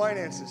God with my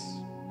finances.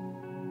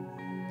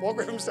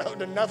 Walker himself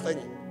to nothing.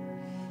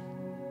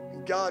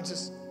 And God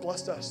just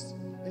blessed us.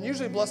 And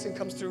usually blessing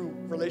comes through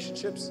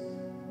relationships.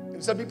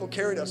 And some people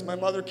carried us. My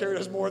mother carried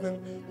us more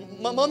than...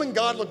 My mom and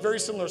God look very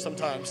similar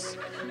sometimes.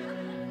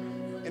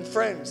 And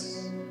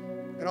friends.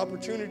 And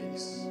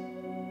opportunities.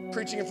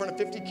 Preaching in front of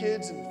 50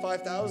 kids and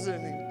 5,000.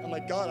 And I'm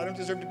like, God, I don't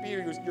deserve to be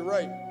here. He goes, you're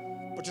right.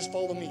 But just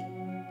follow me.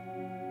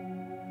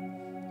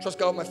 Trust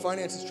God with my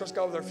finances. Trust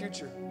God with our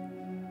future.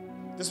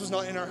 This was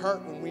not in our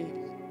heart when we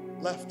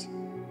left.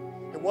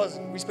 It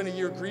wasn't. We spent a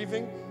year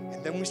grieving,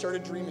 and then we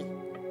started dreaming.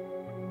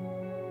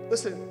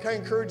 Listen, can I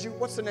encourage you?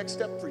 What's the next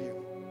step for you?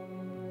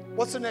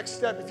 What's the next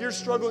step? If you're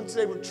struggling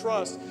today with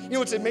trust, you know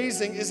what's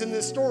amazing is in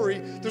this story,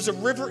 there's a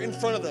river in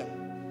front of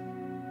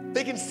them.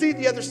 They can see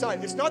the other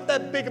side. It's not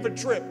that big of a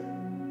trip.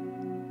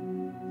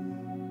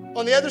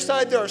 On the other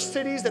side, there are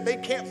cities that they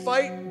can't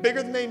fight,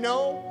 bigger than they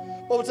know.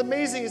 But what's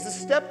amazing is the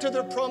step to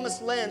their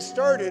promised land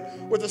started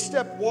with a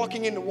step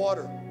walking into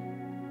water.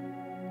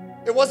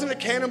 It wasn't a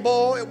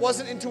cannonball. It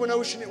wasn't into an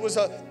ocean. It was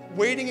a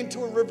wading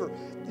into a river.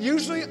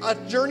 Usually a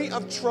journey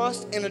of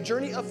trust and a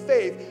journey of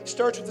faith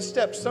starts with a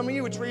step. Some of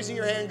you, it's raising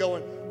your hand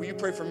going, will you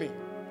pray for me?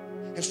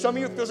 And some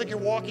of you, it feels like you're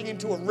walking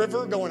into a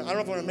river going, I don't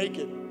know if I'm going to make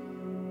it.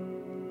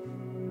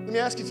 Let me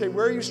ask you today,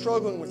 where are you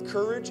struggling with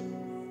courage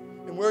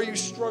and where are you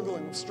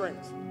struggling with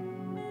strength?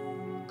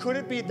 Could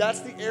it be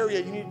that's the area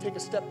you need to take a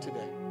step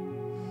today?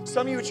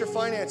 Some of you, it's your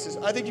finances.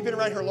 I think you've been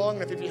around here long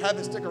enough. If you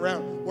haven't, stick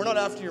around. We're not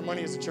after your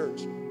money as a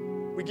church.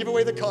 We give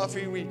away the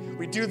coffee,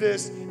 we do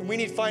this, and we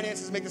need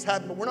finances to make this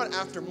happen, but we're not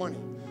after money.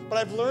 But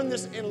I've learned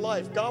this in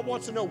life. God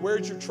wants to know,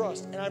 where's your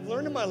trust? And I've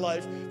learned in my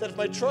life that if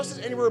my trust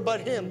is anywhere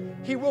but Him,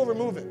 He will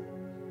remove it.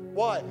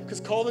 Why?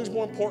 Because calling's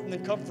more important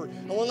than comfort.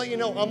 I want to let you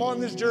know, I'm on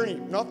this journey,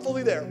 not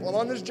fully there, but I'm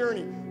on this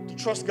journey to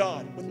trust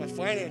God with my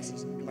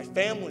finances, and my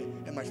family,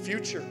 and my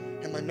future,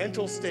 and my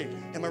mental state,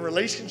 and my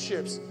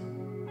relationships.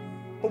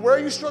 But where are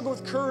you struggling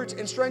with courage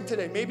and strength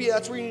today? Maybe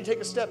that's where you need to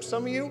take a step.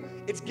 Some of you,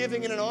 it's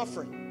giving in an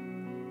offering.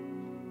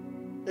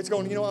 It's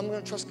going, you know, I'm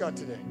going to trust God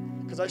today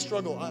because I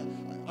struggle. I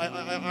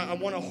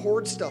want to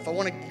hoard stuff. I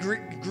want to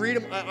greet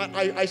Him.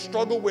 I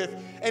struggle with,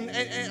 and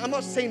I'm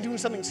not saying doing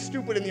something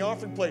stupid in the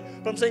offering plate,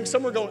 but I'm saying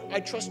somewhere going, I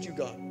trust you,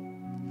 God.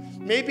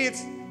 Maybe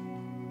it's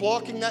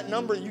blocking that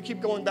number that you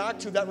keep going back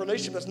to, that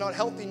relationship that's not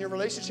healthy in your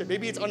relationship.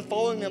 Maybe it's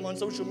unfollowing them on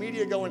social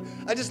media going,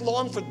 I just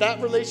long for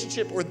that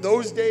relationship or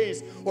those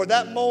days or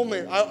that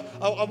moment.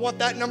 I want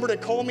that number to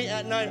call me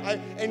at night.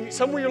 And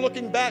somewhere you're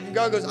looking back and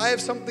God goes, I have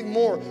something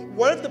more.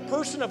 What if the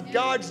person of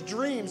God's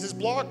dreams is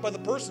blocked by the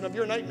person of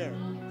your nightmare?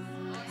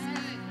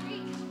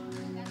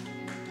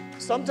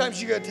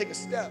 Sometimes you got to take a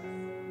step.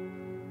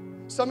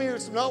 Some of you,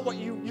 it's not what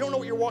you don't know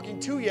what you're walking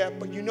to yet,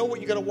 but you know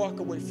what you got to walk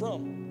away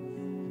from.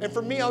 And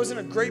for me, I was in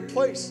a great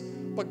place,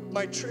 but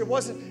it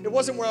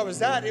wasn't where I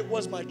was at. It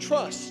was my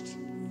trust.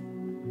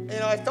 And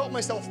I felt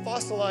myself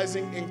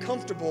fossilizing and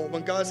comfortable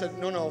when God said,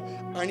 no,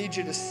 I need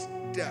you to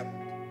step.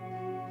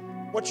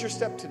 What's your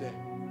step today?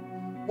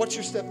 What's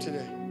your step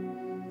today?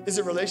 Is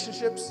it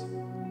relationships?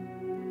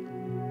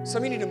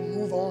 Some of you need to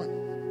move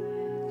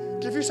on.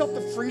 Give yourself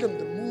the freedom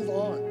to move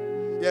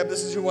on. Yeah,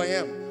 this is who I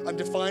am. I'm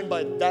defined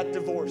by that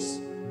divorce.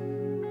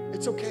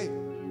 It's okay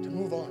to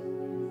move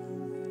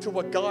on to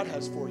what God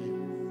has for you.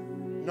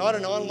 Not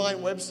an online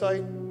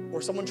website or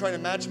someone trying to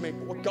matchmake,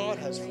 but what God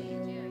has for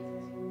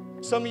you.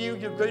 Some of you,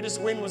 your greatest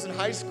win was in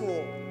high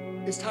school.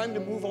 It's time to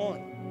move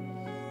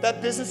on.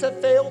 That business that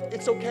failed,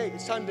 it's okay.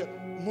 It's time to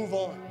move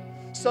on.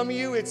 Some of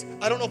you, it's,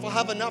 I don't know if I'll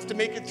have enough to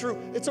make it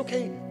through. It's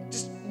okay.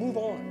 Just move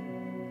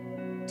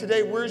on.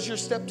 Today, where's your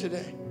step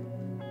today?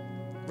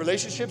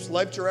 Relationships,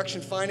 life direction,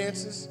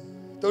 finances.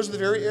 Those are the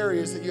very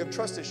areas that you have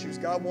trust issues.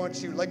 God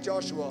wants you, like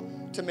Joshua,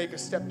 to make a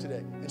step today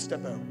and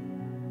step out.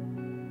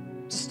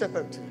 Just step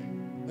out today.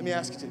 Let me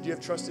ask you today, do you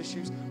have trust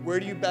issues? Where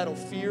do you battle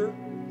fear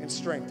and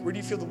strength? Where do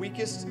you feel the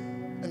weakest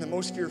and the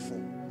most fearful?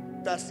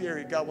 That's the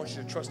area God wants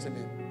you to trust Him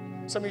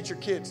in. Some of you, it's your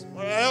kids.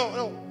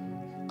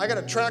 I got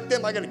to track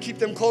them. I got to keep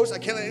them close. I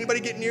can't let anybody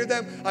get near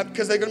them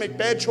because they're going to make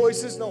bad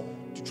choices. No,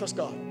 trust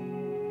God.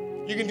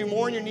 You can do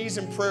more on your knees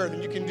in prayer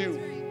than you can do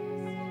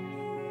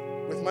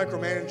with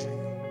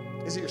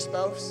micromanaging. Is it your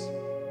spouse?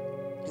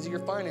 Is it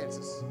your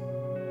finances?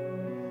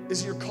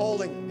 Is it your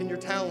calling and your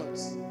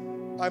talents?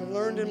 I've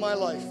learned in my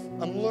life.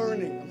 I'm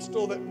learning. I'm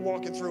still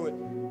walking through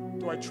it.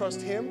 Do I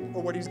trust Him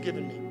or what He's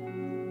given me?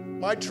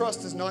 My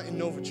trust is not in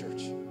Nova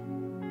Church.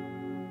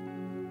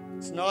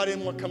 It's not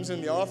in what comes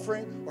in the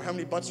offering or how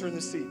many butts are in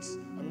the seats.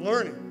 I'm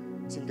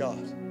learning. It's in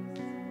God.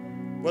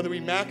 Whether we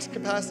max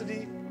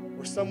capacity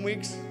or some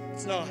weeks,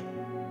 it's not.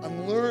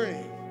 I'm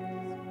learning.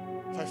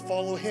 If I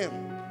follow Him,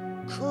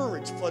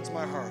 courage floods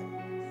my heart.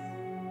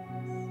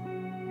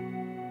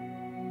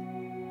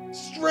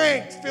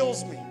 Strength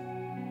fills me.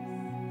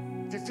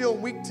 If you're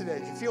feeling weak today,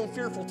 if you're feeling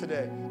fearful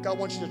today, God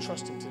wants you to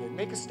trust Him today.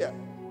 Make a step.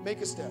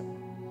 Make a step.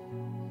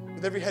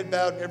 With every head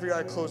bowed and every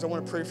eye closed, I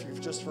want to pray for you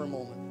just for a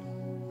moment.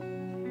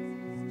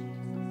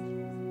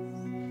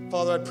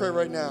 Father, I pray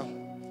right now,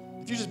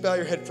 if you just bow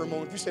your head for a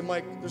moment, if you say,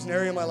 Mike, there's an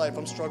area in my life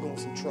I'm struggling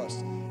with some trust.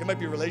 It might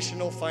be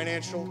relational,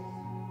 financial.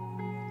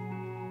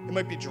 It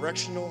might be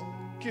directional.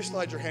 Can you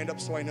slide your hand up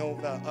so I know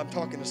that I'm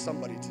talking to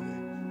somebody today?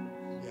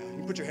 Yeah, you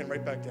can put your hand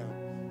right back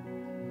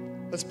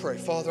down. Let's pray.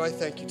 Father, I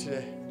thank you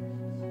today.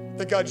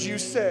 That God, you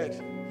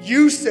said,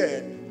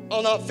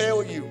 I'll not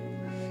fail you.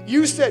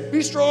 You said,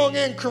 be strong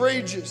and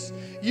courageous.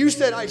 You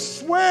said, I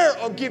swear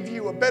I'll give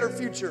you a better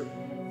future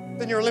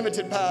than your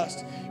limited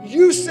past.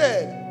 You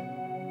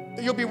said,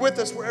 that you'll be with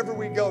us wherever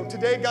we go.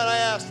 Today, God, I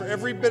ask for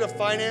every bit of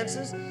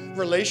finances,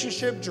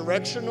 relationship,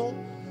 directional,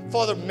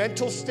 Father,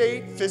 mental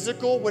state,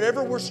 physical,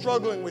 whatever we're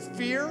struggling with,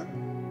 fear,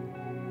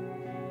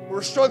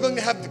 we're struggling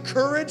to have the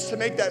courage to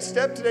make that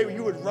step today where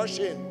you would rush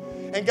in.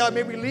 And God,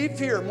 may we leave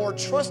here more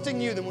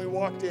trusting you than we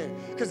walked in.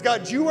 Because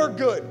God, you are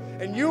good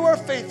and you are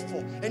faithful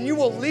and you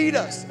will lead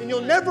us and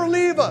you'll never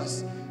leave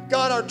us.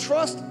 God, our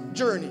trust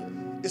journey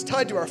is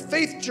tied to our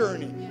faith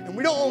journey. And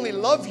we don't only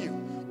love you,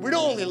 we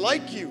don't only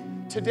like you.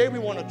 Today we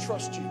want to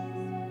trust you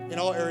in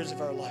all areas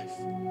of our life.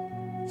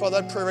 Father,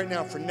 I pray right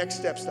now for next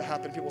steps to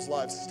happen in people's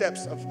lives.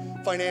 Steps of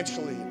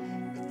financially,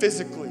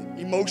 physically,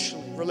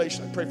 emotionally,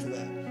 relationally. I pray for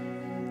that.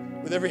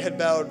 With every head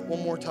bowed,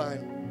 one more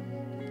time.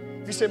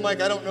 If you say,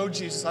 Mike, I don't know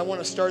Jesus, I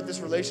want to start this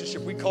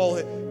relationship. We call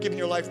it giving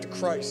your life to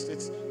Christ.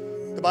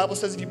 The Bible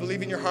says if you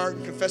believe in your heart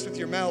and confess with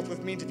your mouth, which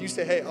means if you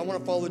say, hey, I want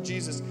to follow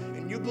Jesus,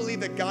 and you believe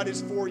that God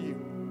is for you,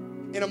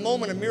 in a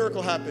moment a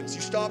miracle happens.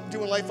 You stop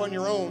doing life on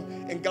your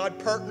own, and God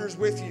partners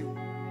with you.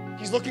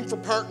 He's looking for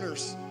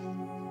partners.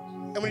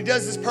 And when he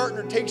does, this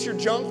partner takes your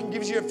junk and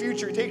gives you a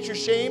future. He takes your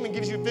shame and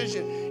gives you a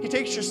vision. He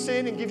takes your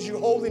sin and gives you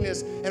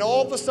holiness. And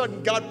all of a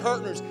sudden, God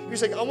partners. You're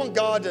saying, I want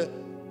God to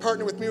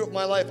partner with me with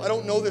my life. I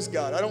don't know this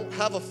God. I don't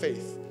have a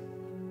faith.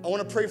 I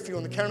want to pray for you.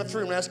 On the count of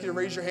 3, I'm going to ask you to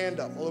raise your hand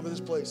up all over this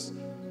place.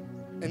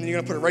 And then you're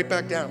going to put it right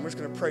back down. We're just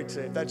going to pray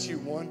today. If that's you,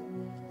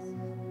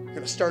 1. You're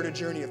going to start a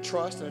journey of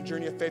trust and a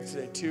journey of faith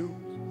today. 2,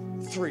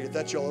 3. If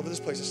that's you all over this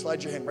place, just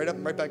slide your hand right up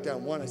and right back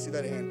down. 1, I see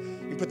that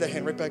hand. You put that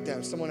hand right back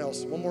down. Someone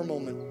else. One more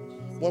moment.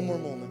 One more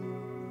moment.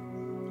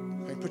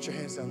 All right, put your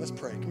hands down. Let's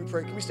pray. Can we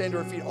pray? Can we stand to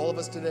our feet, all of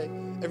us today?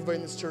 Everybody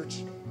in this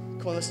church.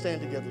 Come on, let's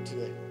stand together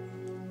today.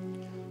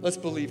 Let's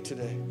believe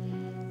today.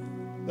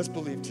 Let's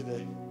believe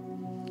today.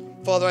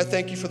 Father, I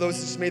thank you for those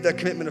who just made that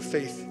commitment of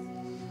faith.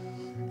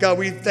 God,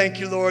 we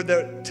thank you, Lord,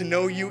 that to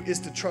know you is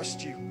to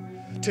trust you.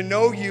 To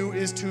know you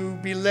is to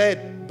be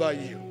led by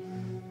you.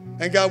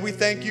 And God, we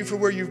thank you for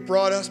where you've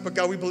brought us, but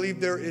God, we believe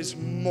there is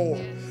more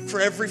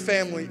for every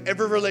family,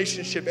 every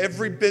relationship,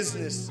 every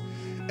business,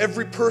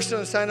 every person on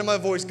the sound of my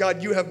voice.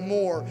 God, you have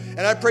more.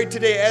 And I pray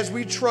today, as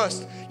we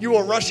trust, you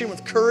will rush in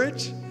with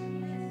courage,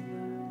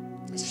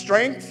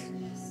 strength,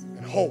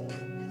 and hope.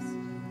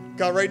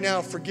 God, right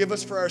now, forgive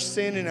us for our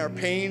sin and our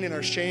pain and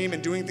our shame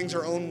and doing things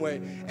our own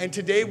way. And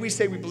today we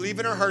say we believe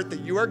in our heart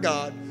that you are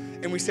God,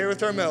 and we say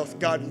with our mouth,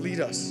 God, lead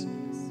us.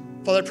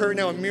 Father, I pray right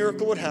now a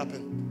miracle would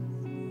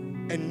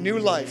happen, and new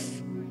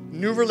life,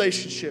 new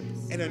relationship,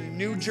 and a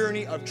new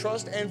journey of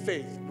trust and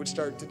faith would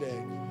start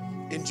today.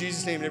 In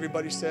Jesus' name,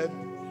 everybody said,